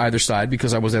forward or to either side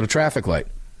because I was at a traffic light.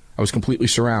 I was completely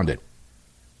surrounded.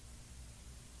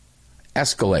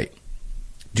 Escalate.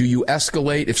 Do you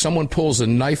escalate? If someone pulls a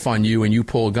knife on you and you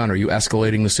pull a gun, are you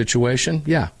escalating the situation?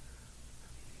 Yeah.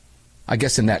 I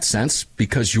guess in that sense,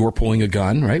 because you're pulling a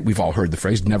gun, right? We've all heard the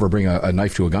phrase, never bring a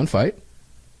knife to a gunfight.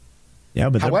 Yeah,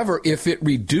 but however, if it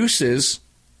reduces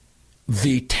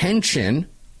the tension,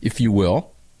 if you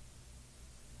will,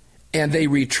 and they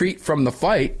retreat from the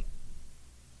fight,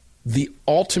 the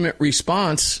ultimate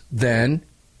response then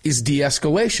is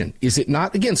de-escalation. Is it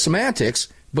not? Again, semantics,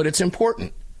 but it's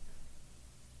important.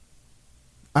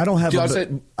 I don't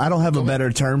have a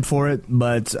better term for it,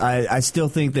 but I still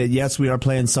think that, yes, we are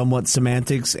playing somewhat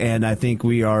semantics, and I think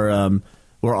we are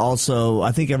we're also,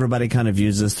 I think everybody kind of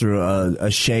views this through a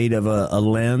shade of a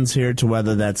lens here to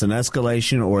whether that's an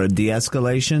escalation or a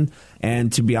de-escalation.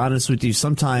 And to be honest with you,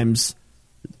 sometimes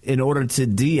in order to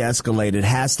de-escalate, it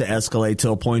has to escalate to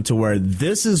a point to where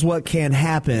this is what can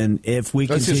happen if we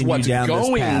continue down this path. This is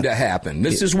what's going to happen.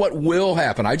 This is what will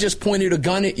happen. I just pointed a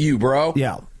gun at you, bro.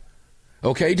 Yeah.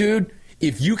 Okay, dude?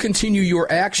 If you continue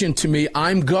your action to me,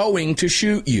 I'm going to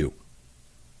shoot you.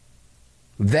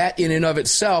 That in and of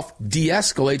itself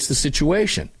de-escalates the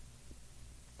situation.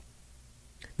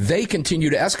 They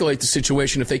continue to escalate the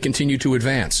situation if they continue to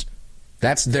advance.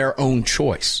 That's their own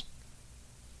choice.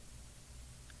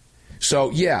 So,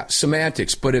 yeah,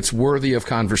 semantics, but it's worthy of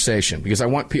conversation because I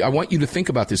want you to think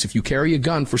about this. If you carry a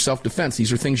gun for self-defense,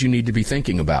 these are things you need to be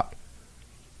thinking about.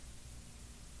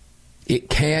 It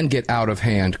can get out of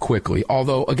hand quickly,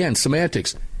 although, again,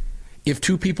 semantics. If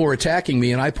two people are attacking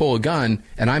me and I pull a gun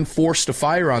and I'm forced to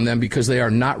fire on them because they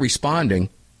are not responding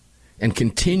and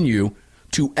continue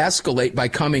to escalate by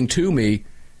coming to me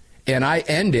and I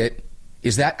end it,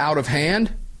 is that out of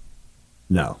hand?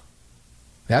 No.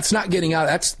 That's not getting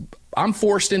out. I'm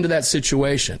forced into that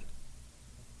situation.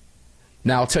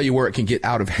 Now, I'll tell you where it can get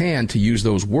out of hand to use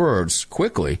those words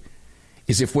quickly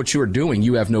is if what you're doing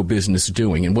you have no business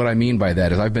doing. And what I mean by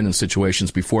that is I've been in situations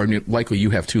before, I mean, likely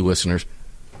you have too, listeners,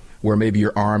 where maybe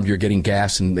you're armed, you're getting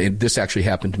gas, and this actually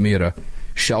happened to me at a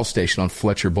Shell station on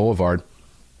Fletcher Boulevard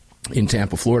in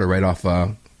Tampa, Florida, right off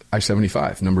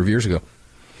I-75 a number of years ago.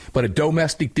 But a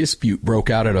domestic dispute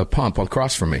broke out at a pump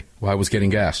across from me while I was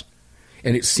getting gas.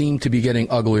 And it seemed to be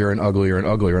getting uglier and uglier and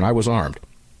uglier, and I was armed.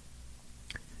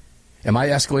 Am I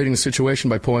escalating the situation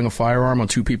by pulling a firearm on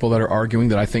two people that are arguing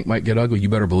that I think might get ugly? You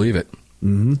better believe it.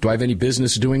 Mm-hmm. Do I have any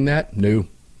business doing that? No.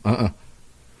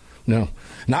 No.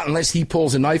 Not unless he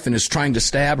pulls a knife and is trying to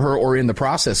stab her or in the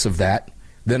process of that,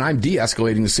 then I'm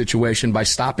de-escalating the situation by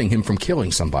stopping him from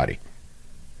killing somebody.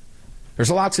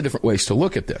 There's lots of different ways to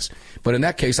look at this. But in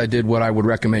that case, I did what I would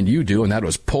recommend you do, and that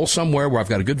was pull somewhere where I've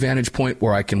got a good vantage point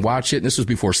where I can watch it. And this was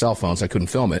before cell phones. I couldn't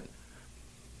film it.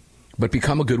 But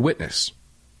become a good witness.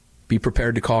 Be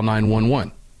prepared to call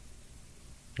 911.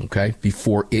 Okay?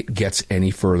 Before it gets any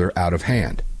further out of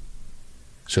hand.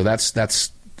 So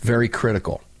that's very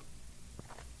critical.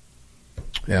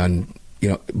 And, you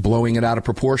know, blowing it out of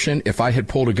proportion, if I had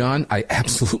pulled a gun, I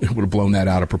absolutely would have blown that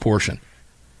out of proportion.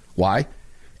 Why?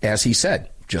 As he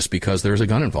said, just because there's a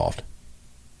gun involved.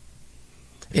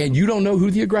 And you don't know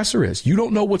who the aggressor is. You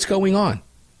don't know what's going on.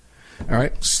 All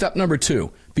right? Step number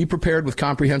 2, be prepared with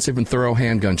comprehensive and thorough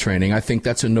handgun training. I think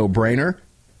that's a no-brainer.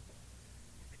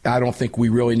 I don't think we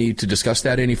really need to discuss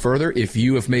that any further. If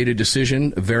you have made a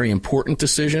decision, a very important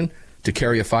decision, to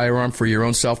carry a firearm for your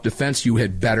own self-defense, you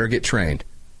had better get trained.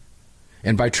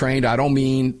 And by trained, I don't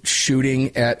mean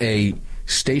shooting at a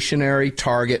stationary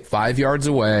target 5 yards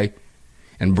away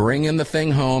and bringing the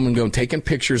thing home and going taking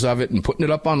pictures of it and putting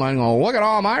it up online and going, look at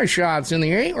all my shots in the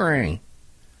 8-ring.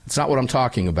 It's not what I'm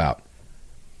talking about.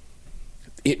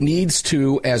 It needs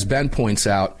to, as Ben points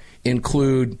out,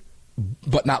 include,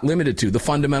 but not limited to, the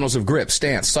fundamentals of grip,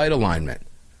 stance, sight alignment,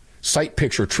 sight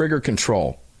picture, trigger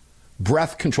control,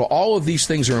 breath control. All of these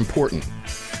things are important.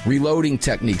 Reloading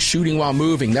techniques, shooting while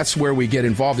moving, that's where we get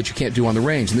involved that you can't do on the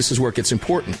range, and this is where it gets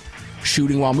important.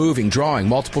 Shooting while moving, drawing,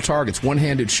 multiple targets,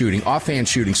 one-handed shooting, offhand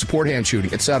shooting, support hand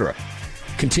shooting, etc.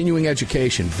 Continuing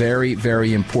education, very,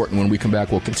 very important. When we come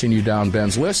back, we'll continue down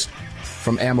Ben's list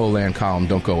from Ammo Land column.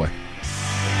 Don't go away.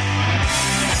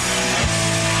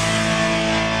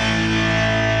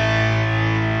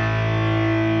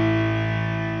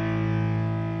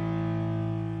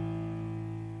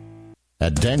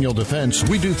 At Daniel Defense,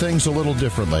 we do things a little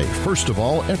differently. First of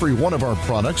all, every one of our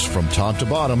products, from top to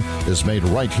bottom, is made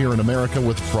right here in America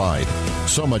with pride.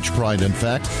 So much pride, in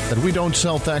fact, that we don't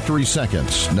sell factory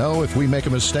seconds. No, if we make a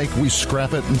mistake, we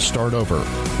scrap it and start over.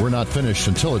 We're not finished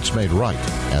until it's made right.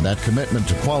 And that commitment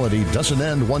to quality doesn't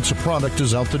end once a product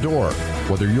is out the door.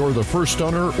 Whether you're the first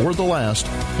owner or the last,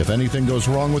 if anything goes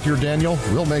wrong with your Daniel,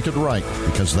 we'll make it right,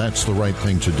 because that's the right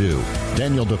thing to do.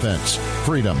 Daniel Defense.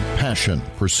 Freedom, passion,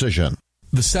 precision.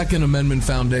 The Second Amendment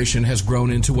Foundation has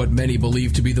grown into what many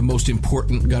believe to be the most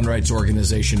important gun rights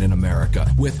organization in America.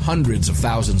 With hundreds of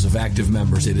thousands of active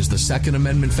members, it is the Second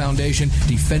Amendment Foundation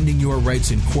defending your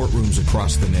rights in courtrooms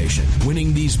across the nation.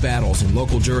 Winning these battles in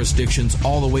local jurisdictions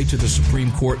all the way to the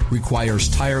Supreme Court requires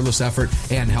tireless effort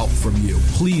and help from you.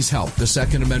 Please help the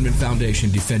Second Amendment Foundation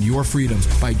defend your freedoms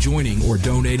by joining or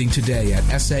donating today at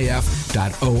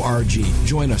saf.org.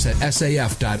 Join us at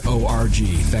saf.org.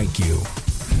 Thank you.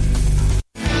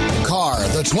 Car,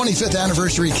 the 25th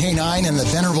anniversary K9 and the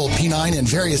venerable P9 in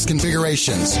various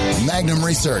configurations. Magnum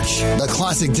Research, the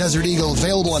classic Desert Eagle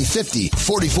available in 50,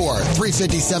 44,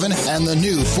 357, and the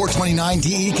new 429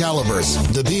 DE calibers.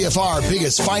 The BFR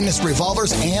biggest finest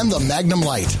revolvers and the Magnum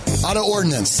Light. Auto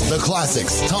Ordnance, the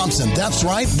classics. Thompson, that's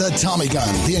right, the Tommy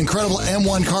gun, the incredible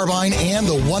M1 carbine, and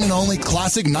the one and only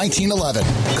classic 1911.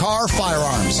 Car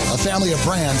Firearms, a family of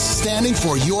brands standing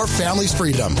for your family's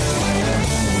freedom.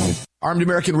 Armed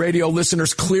American Radio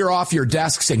listeners, clear off your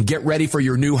desks and get ready for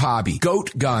your new hobby.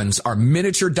 Goat Guns are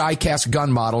miniature die-cast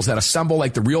gun models that assemble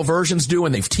like the real versions do,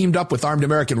 and they've teamed up with Armed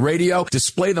American Radio.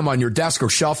 Display them on your desk or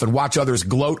shelf and watch others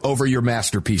gloat over your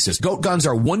masterpieces. Goat Guns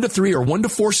are 1:3 or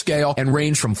 1:4 scale and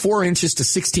range from 4 inches to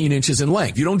 16 inches in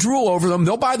length. If you don't drool over them,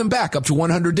 they'll buy them back up to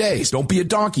 100 days. Don't be a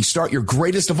donkey. Start your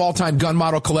greatest of all-time gun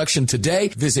model collection today.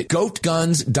 Visit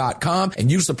GoatGuns.com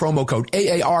and use the promo code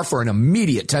AAR for an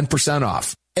immediate 10%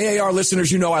 off. AAR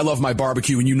listeners, you know I love my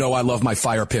barbecue and you know I love my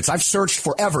fire pits. I've searched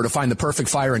forever to find the perfect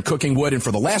fire and cooking wood, and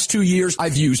for the last 2 years,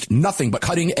 I've used nothing but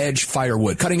cutting-edge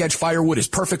firewood. Cutting-edge firewood is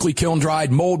perfectly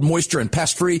kiln-dried, mold, moisture, and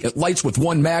pest-free. It lights with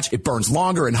one match. It burns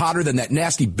longer and hotter than that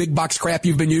nasty big-box crap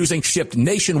you've been using. Shipped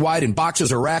nationwide in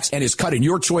boxes or racks, and is cut in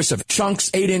your choice of chunks,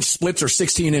 8-inch splits, or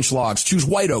 16-inch logs. Choose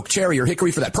white oak, cherry, or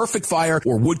hickory for that perfect fire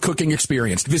or wood cooking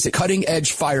experience. Visit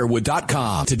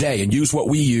CuttingEdgeFirewood.com today and use what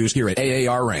we use here at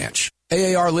AAR Ranch.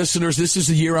 AAR listeners, this is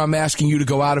the year I'm asking you to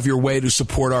go out of your way to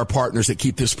support our partners that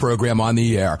keep this program on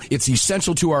the air. It's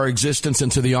essential to our existence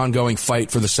and to the ongoing fight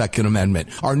for the Second Amendment.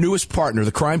 Our newest partner,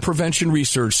 the Crime Prevention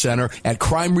Research Center at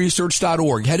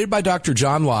crimeresearch.org, headed by Dr.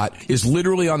 John Lott, is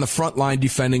literally on the front line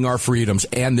defending our freedoms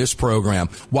and this program.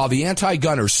 While the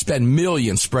anti-gunners spend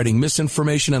millions spreading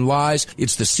misinformation and lies,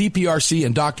 it's the CPRC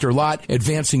and Dr. Lott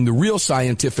advancing the real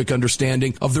scientific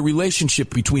understanding of the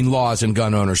relationship between laws and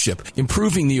gun ownership,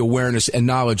 improving the awareness and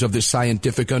knowledge of this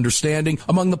scientific understanding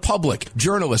among the public,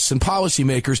 journalists, and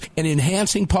policymakers, and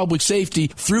enhancing public safety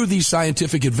through these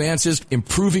scientific advances,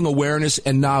 improving awareness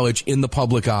and knowledge in the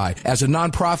public eye. As a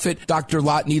nonprofit, Dr.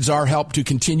 Lott needs our help to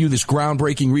continue this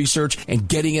groundbreaking research and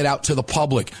getting it out to the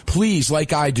public. Please,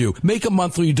 like I do, make a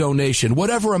monthly donation,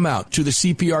 whatever amount, to the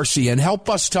CPRC and help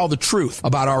us tell the truth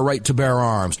about our right to bear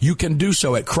arms. You can do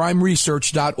so at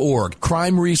crimeresearch.org.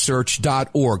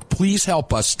 crimeresearch.org. Please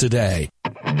help us today.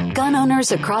 Gun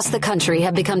owners across the country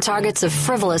have become targets of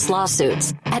frivolous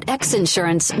lawsuits. At X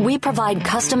Insurance, we provide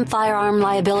custom firearm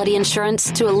liability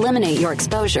insurance to eliminate your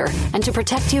exposure and to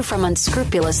protect you from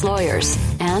unscrupulous lawyers.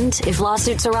 And if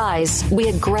lawsuits arise, we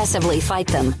aggressively fight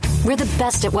them. We're the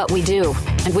best at what we do,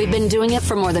 and we've been doing it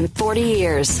for more than 40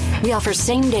 years. We offer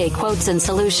same-day quotes and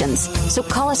solutions. So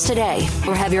call us today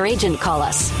or have your agent call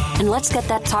us, and let's get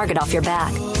that target off your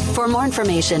back. For more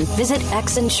information, visit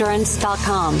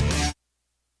xinsurance.com.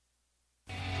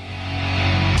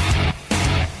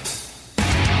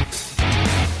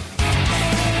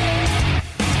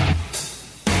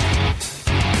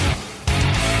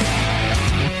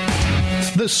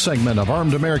 This segment of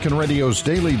Armed American Radio's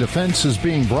Daily Defense is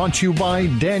being brought to you by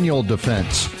Daniel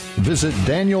Defense. Visit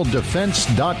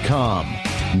DanielDefense.com.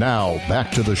 Now,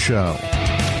 back to the show.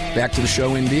 Back to the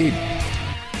show, indeed.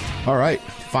 All right,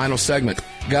 final segment.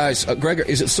 Guys, Gregor,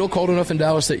 is it still cold enough in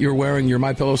Dallas that you're wearing your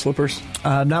MyPillow slippers?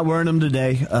 I'm not wearing them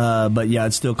today, but yeah,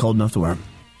 it's still cold enough to wear them.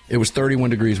 It was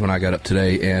 31 degrees when I got up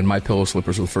today, and MyPillow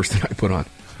slippers were the first thing I put on.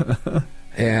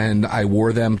 And I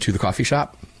wore them to the coffee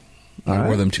shop. I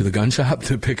wore them to the gun shop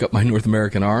to pick up my North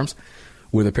American arms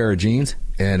with a pair of jeans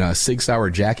and a Sig Sauer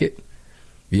jacket.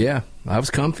 Yeah, I was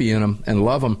comfy in them and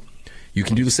love them. You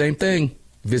can do the same thing.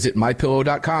 Visit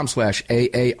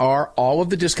mypillow.com/AAR. All of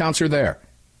the discounts are there.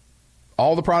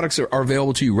 All the products are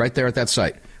available to you right there at that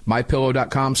site.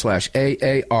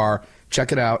 mypillow.com/AAR.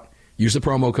 Check it out. Use the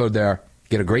promo code there.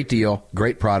 Get a great deal,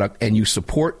 great product, and you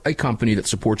support a company that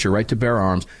supports your right to bear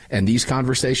arms. And these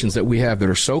conversations that we have that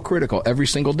are so critical every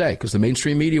single day, because the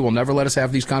mainstream media will never let us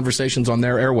have these conversations on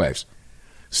their airwaves.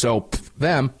 So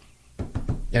them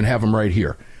and have them right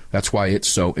here. That's why it's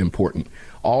so important.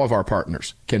 All of our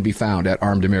partners can be found at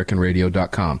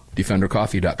armedamericanradio.com,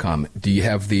 defendercoffee.com. Do you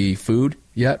have the food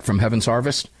yet from Heaven's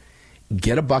Harvest?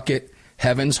 Get a bucket,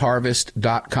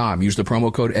 heavensharvest.com. Use the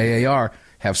promo code AAR.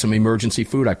 have some emergency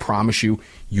food. I promise you,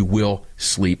 you will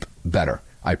sleep better.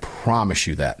 I promise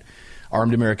you that.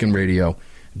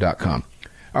 ArmedAmericanRadio.com.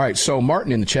 All right, so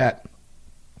Martin in the chat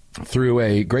threw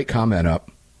a great comment up.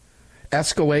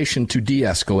 Escalation to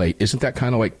de-escalate. Isn't that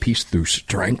kind of like peace through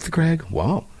strength, Greg?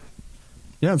 Wow.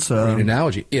 Yeah, it's great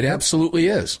analogy. It absolutely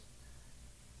is.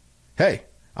 Hey,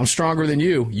 I'm stronger than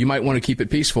you. You might want to keep it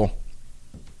peaceful.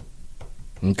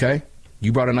 Okay?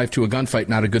 You brought a knife to a gunfight,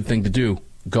 not a good thing to do.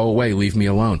 Go away. Leave me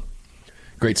alone.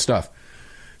 Great stuff.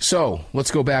 So let's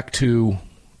go back to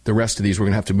the rest of these. We're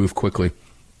going to have to move quickly.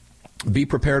 Be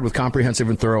prepared with comprehensive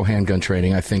and thorough handgun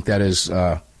training. I think that is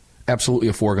absolutely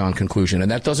a foregone conclusion.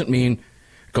 And that doesn't mean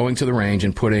going to the range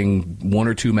and putting 1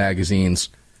 or 2 magazines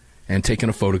and taking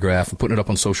a photograph and putting it up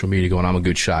on social media going, I'm a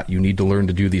good shot. You need to learn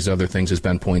to do these other things, as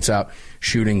Ben points out.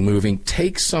 Shooting, moving.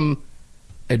 Take some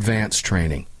advanced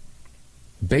training.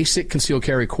 Basic concealed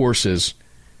carry courses,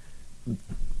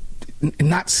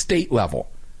 not state level,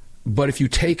 but if you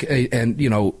take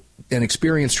an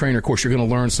experienced trainer course, you're going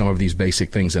to learn some of these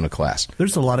basic things in a class.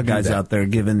 There's a lot of guys out there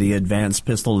giving the advanced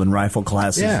pistol and rifle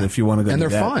classes if you want to go. And they're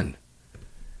fun.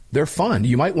 They're fun.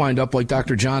 You might wind up like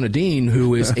Dr. John Adine,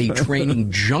 who is a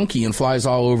training junkie and flies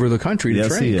all over the country to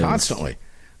train constantly.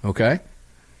 Okay?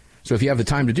 So if you have the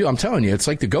time to do, I'm telling you, it's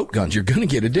like the goat guns. You're going to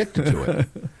get addicted to it.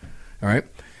 All right?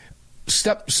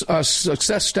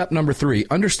 Success step number 3,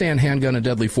 understand handgun and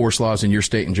deadly force laws in your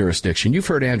state and jurisdiction. You've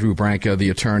heard Andrew Branca, the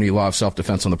attorney, law of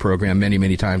self-defense on the program many,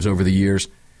 many times over the years.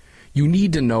 You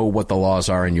need to know what the laws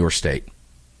are in your state.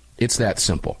 It's that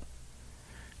simple.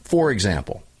 For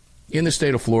example, in the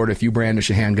state of Florida, if you brandish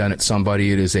a handgun at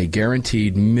somebody, it is a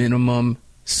guaranteed minimum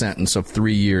sentence of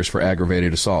 3 years for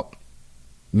aggravated assault.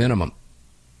 Minimum.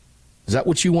 Is that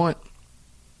what you want?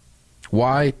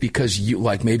 Why? Because you,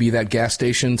 like maybe that gas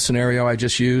station scenario I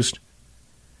just used,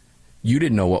 you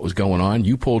didn't know what was going on.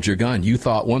 You pulled your gun. You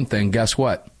thought one thing. Guess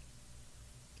what?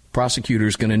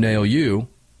 Prosecutor's going to nail you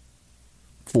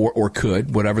for, or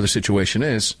could, whatever the situation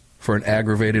is, for an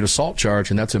aggravated assault charge,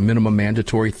 and that's a minimum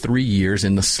mandatory 3 years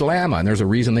in the slammer. And there's a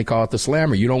reason they call it the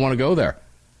slammer. You don't want to go there.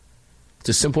 It's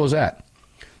as simple as that.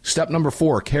 Step number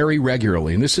 4, carry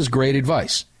regularly. And this is great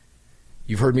advice.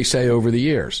 You've heard me say over the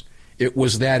years. It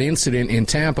was that incident in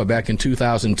Tampa back in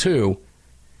 2002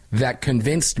 that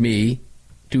convinced me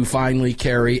to finally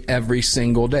carry every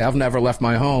single day. I've never left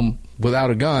my home without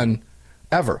a gun,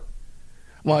 ever.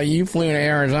 Well, you flew to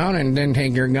Arizona and didn't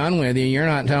take your gun with you. You're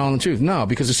not telling the truth. No,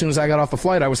 because as soon as I got off the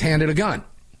flight, I was handed a gun.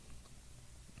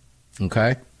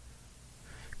 Okay?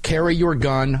 Carry your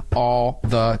gun all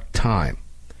the time.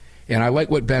 And I like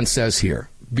what Ben says here,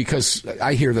 because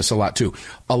I hear this a lot, too.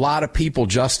 A lot of people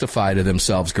justify to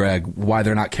themselves, Greg, why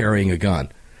they're not carrying a gun.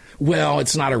 Well,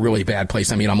 it's not a really bad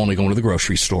place. I mean, I'm only going to the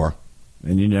grocery store.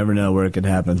 And you never know where it could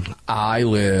happen. I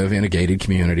live in a gated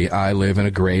community. I live in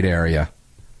a great area.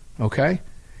 Okay?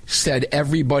 Said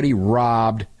everybody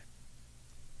robbed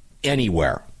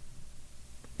anywhere.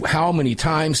 How many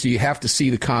times do you have to see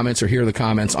the comments or hear the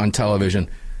comments on television?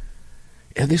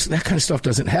 That kind of stuff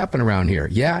doesn't happen around here.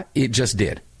 Yeah, it just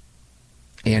did.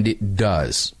 And it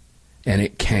does. And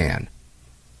it can.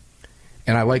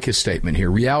 And I like his statement here.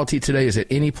 Reality today is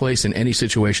that any place in any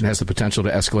situation has the potential to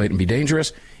escalate and be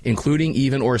dangerous, including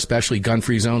even or especially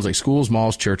gun-free zones like schools,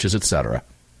 malls, churches, etc.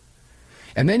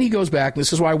 And then he goes back, and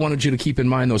this is why I wanted you to keep in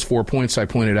mind those 4 points I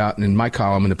pointed out in my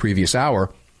column in the previous hour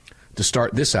to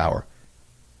start this hour.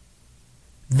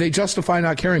 They justify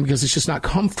not carrying because it's just not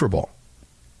comfortable.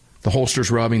 The holster's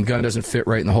rubbing, the gun doesn't fit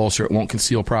right in the holster, it won't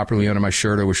conceal properly under my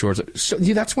shirt or with shorts. So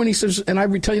that's when he says, and I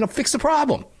tell you, fix the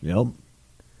problem. Yep.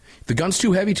 If the gun's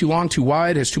too heavy, too long, too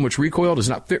wide, has too much recoil, does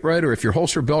not fit right, or if your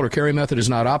holster, belt, or carry method is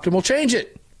not optimal, change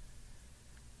it.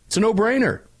 It's a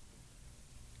no-brainer.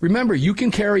 Remember, you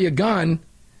can carry a gun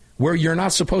where you're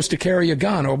not supposed to carry a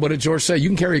gun. Or what did George say? You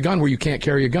can carry a gun where you can't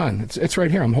carry a gun. It's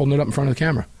right here. I'm holding it up in front of the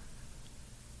camera.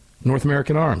 North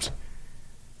American Arms.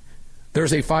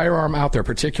 There's a firearm out there,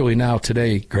 particularly now,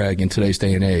 today, Greg, in today's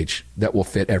day and age, that will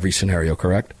fit every scenario,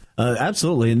 correct?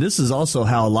 Absolutely. And this is also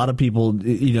how a lot of people,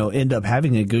 end up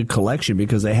having a good collection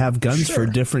because they have guns for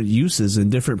different uses and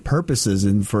different purposes.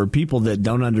 And for people that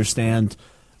don't understand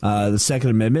the Second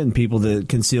Amendment and people that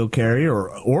conceal carry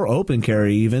or open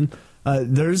carry even,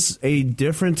 there's a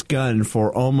different gun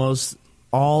for almost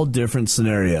all different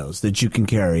scenarios that you can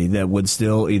carry that would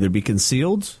still either be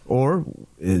concealed or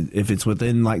if it's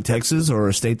within like Texas or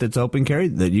a state that's open carry,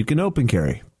 that you can open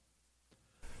carry.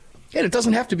 And it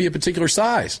doesn't have to be a particular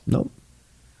size. Nope.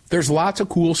 There's lots of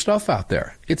cool stuff out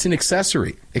there. It's an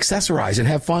accessory. Accessorize and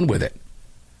have fun with it.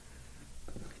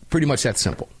 Pretty much that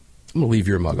simple. I'm going to leave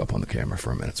your mug up on the camera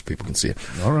for a minute so people can see it.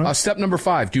 All right. Step number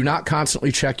 5, do not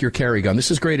constantly check your carry gun.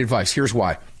 This is great advice. Here's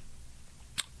why.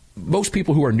 Most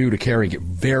people who are new to carrying get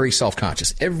very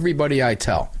self-conscious. Everybody I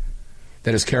tell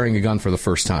that is carrying a gun for the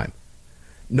first time,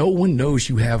 no one knows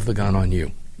you have the gun on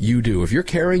you. You do. If you're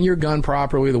carrying your gun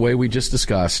properly the way we just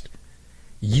discussed,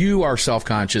 you are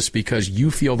self-conscious because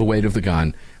you feel the weight of the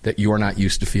gun that you're not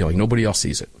used to feeling. Nobody else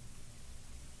sees it.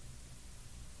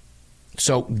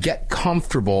 So get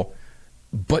comfortable,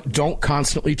 but don't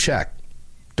constantly check.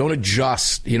 Don't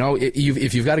adjust. You know,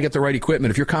 if you've got to get the right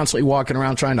equipment, if you're constantly walking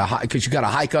around trying to hike, because you've got to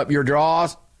hike up your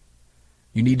draws,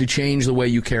 you need to change the way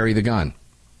you carry the gun.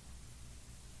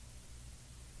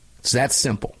 It's that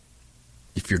simple.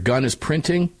 If your gun is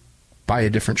printing, buy a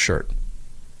different shirt.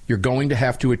 You're going to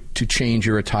have to change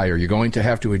your attire. You're going to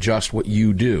have to adjust what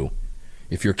you do.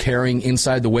 If you're carrying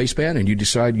inside the waistband and you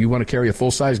decide you want to carry a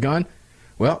full-size gun,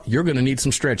 well, you're going to need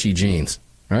some stretchy jeans,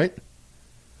 right?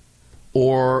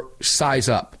 Or size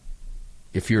up.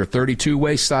 If you're a 32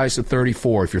 waist, size to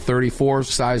 34. If you're 34,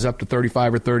 size up to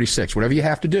 35 or 36. Whatever you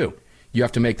have to do, you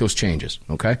have to make those changes,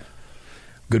 okay?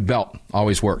 Good belt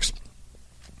always works.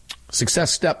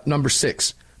 Success step number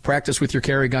 6, practice with your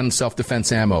carry gun and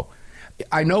self-defense ammo.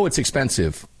 I know it's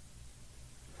expensive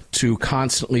to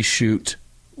constantly shoot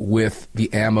with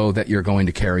the ammo that you're going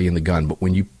to carry in the gun, but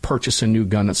when you purchase a new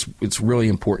gun, it's really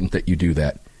important that you do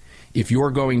that. If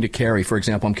you're going to carry, for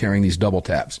example, I'm carrying these double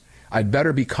tabs, I'd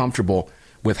better be comfortable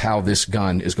with how this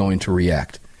gun is going to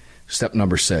react. Step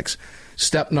number 6.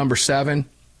 Step number 7,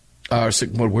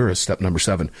 where is step number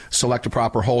 7? Select a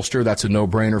proper holster. That's a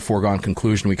no-brainer, foregone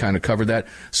conclusion. We kind of covered that.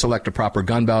 Select a proper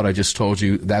gun belt. I just told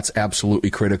you that's absolutely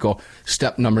critical.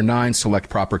 Step number 9, select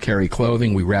proper carry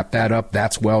clothing. We wrap that up.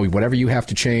 That's whatever you have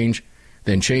to change,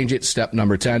 then change it. Step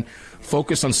number 10,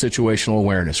 focus on situational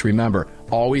awareness. Remember,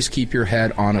 always keep your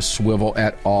head on a swivel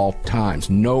at all times.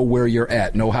 Know where you're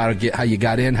at. Know how you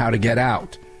got in, how to get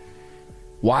out.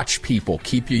 Watch people.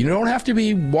 You don't have to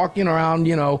be walking around,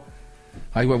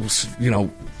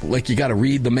 like you got to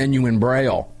read the menu in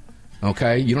Braille,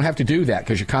 okay? You don't have to do that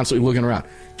because you're constantly looking around.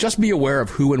 Just be aware of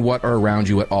who and what are around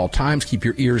you at all times. Keep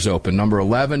your ears open. Number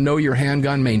 11, know your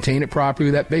handgun. Maintain it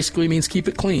properly. That basically means keep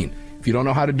it clean. If you don't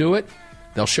know how to do it,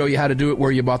 they'll show you how to do it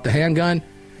where you bought the handgun.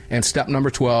 And step number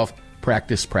 12,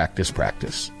 practice, practice,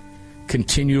 practice.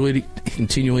 Continually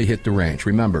hit the range.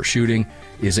 Remember, shooting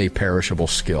is a perishable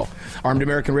skill. Armed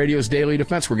American Radio's Daily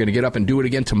Defense. We're going to get up and do it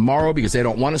again tomorrow because they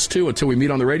don't want us to until we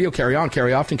meet on the radio. Carry on,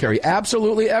 carry often, carry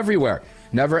absolutely everywhere.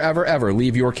 Never, ever, ever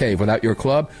leave your cave without your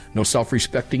club. No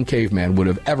self-respecting caveman would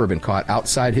have ever been caught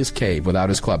outside his cave without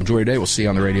his club. Enjoy your day. We'll see you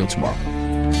on the radio tomorrow.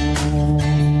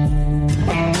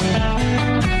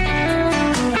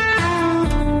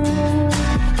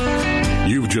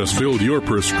 You've just filled your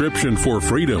prescription for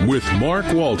freedom with Mark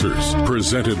Walters,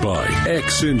 presented by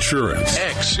X Insurance.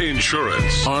 X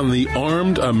Insurance on the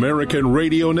Armed American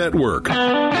Radio Network.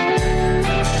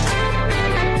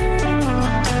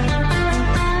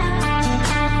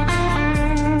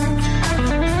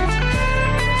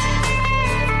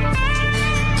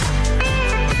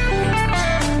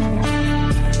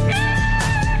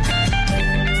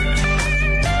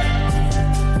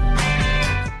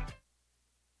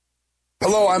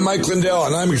 Hello, I'm Mike Lindell,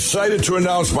 and I'm excited to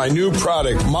announce my new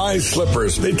product, My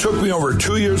Slippers. They took me over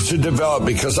 2 years to develop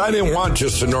because I didn't want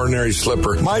just an ordinary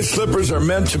slipper. My slippers are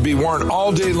meant to be worn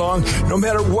all day long, no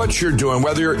matter what you're doing,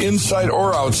 whether you're inside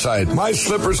or outside. My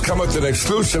slippers come with an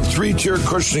exclusive 3-tier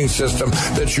cushioning system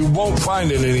that you won't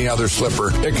find in any other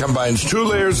slipper. It combines 2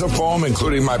 layers of foam,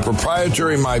 including my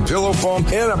proprietary My Pillow foam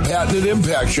and a patented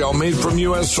impact gel made from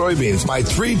U.S. soybeans. My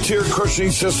 3-tier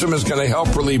cushioning system is going to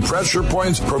help relieve pressure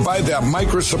points, provide that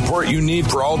micro support you need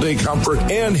for all-day comfort,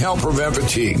 and help prevent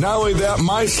fatigue. Not only that,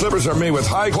 my slippers are made with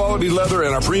high-quality leather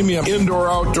and a premium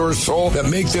indoor-outdoor sole that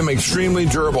make them extremely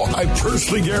durable. I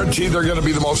personally guarantee they're going to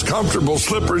be the most comfortable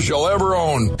slippers you'll ever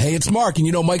own. Hey, it's Mark, and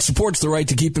you know Mike supports the right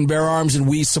to keep and bear arms, and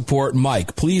we support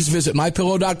Mike. Please visit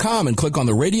MyPillow.com and click on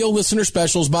the radio listener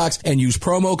specials box and use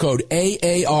promo code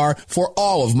AAR for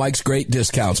all of Mike's great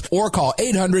discounts. Or call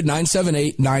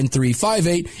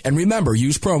 800-978-9358, and remember,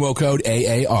 use promo code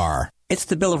AAR. It's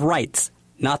the Bill of Rights,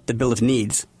 not the Bill of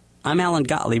Needs. I'm Alan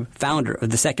Gottlieb, founder of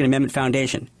the Second Amendment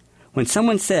Foundation. When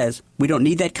someone says we don't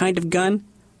need that kind of gun,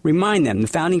 remind them the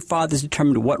Founding Fathers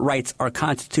determined what rights our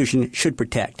Constitution should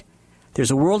protect.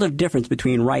 There's a world of difference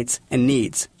between rights and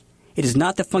needs. It is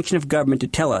not the function of government to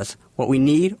tell us what we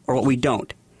need or what we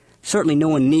don't. Certainly no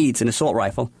one needs an assault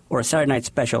rifle or a Saturday night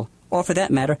special, or for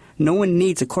that matter, no one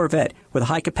needs a Corvette with a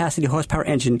high-capacity horsepower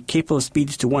engine capable of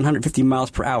speeds to 150 miles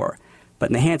per hour. But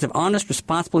in the hands of honest,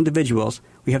 responsible individuals,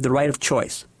 we have the right of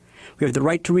choice. We have the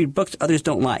right to read books others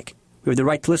don't like. We have the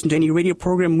right to listen to any radio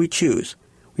program we choose.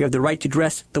 We have the right to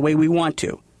dress the way we want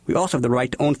to. We also have the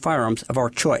right to own firearms of our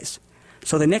choice.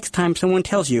 So the next time someone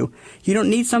tells you you don't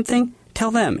need something,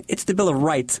 tell them it's the Bill of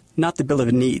Rights, not the Bill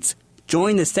of Needs.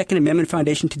 Join the Second Amendment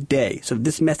Foundation today so that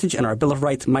this message and our Bill of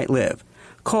Rights might live.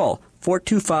 Call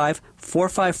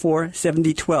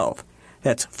 425-454-7012.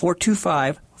 That's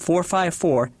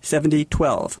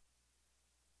 425-454-7012.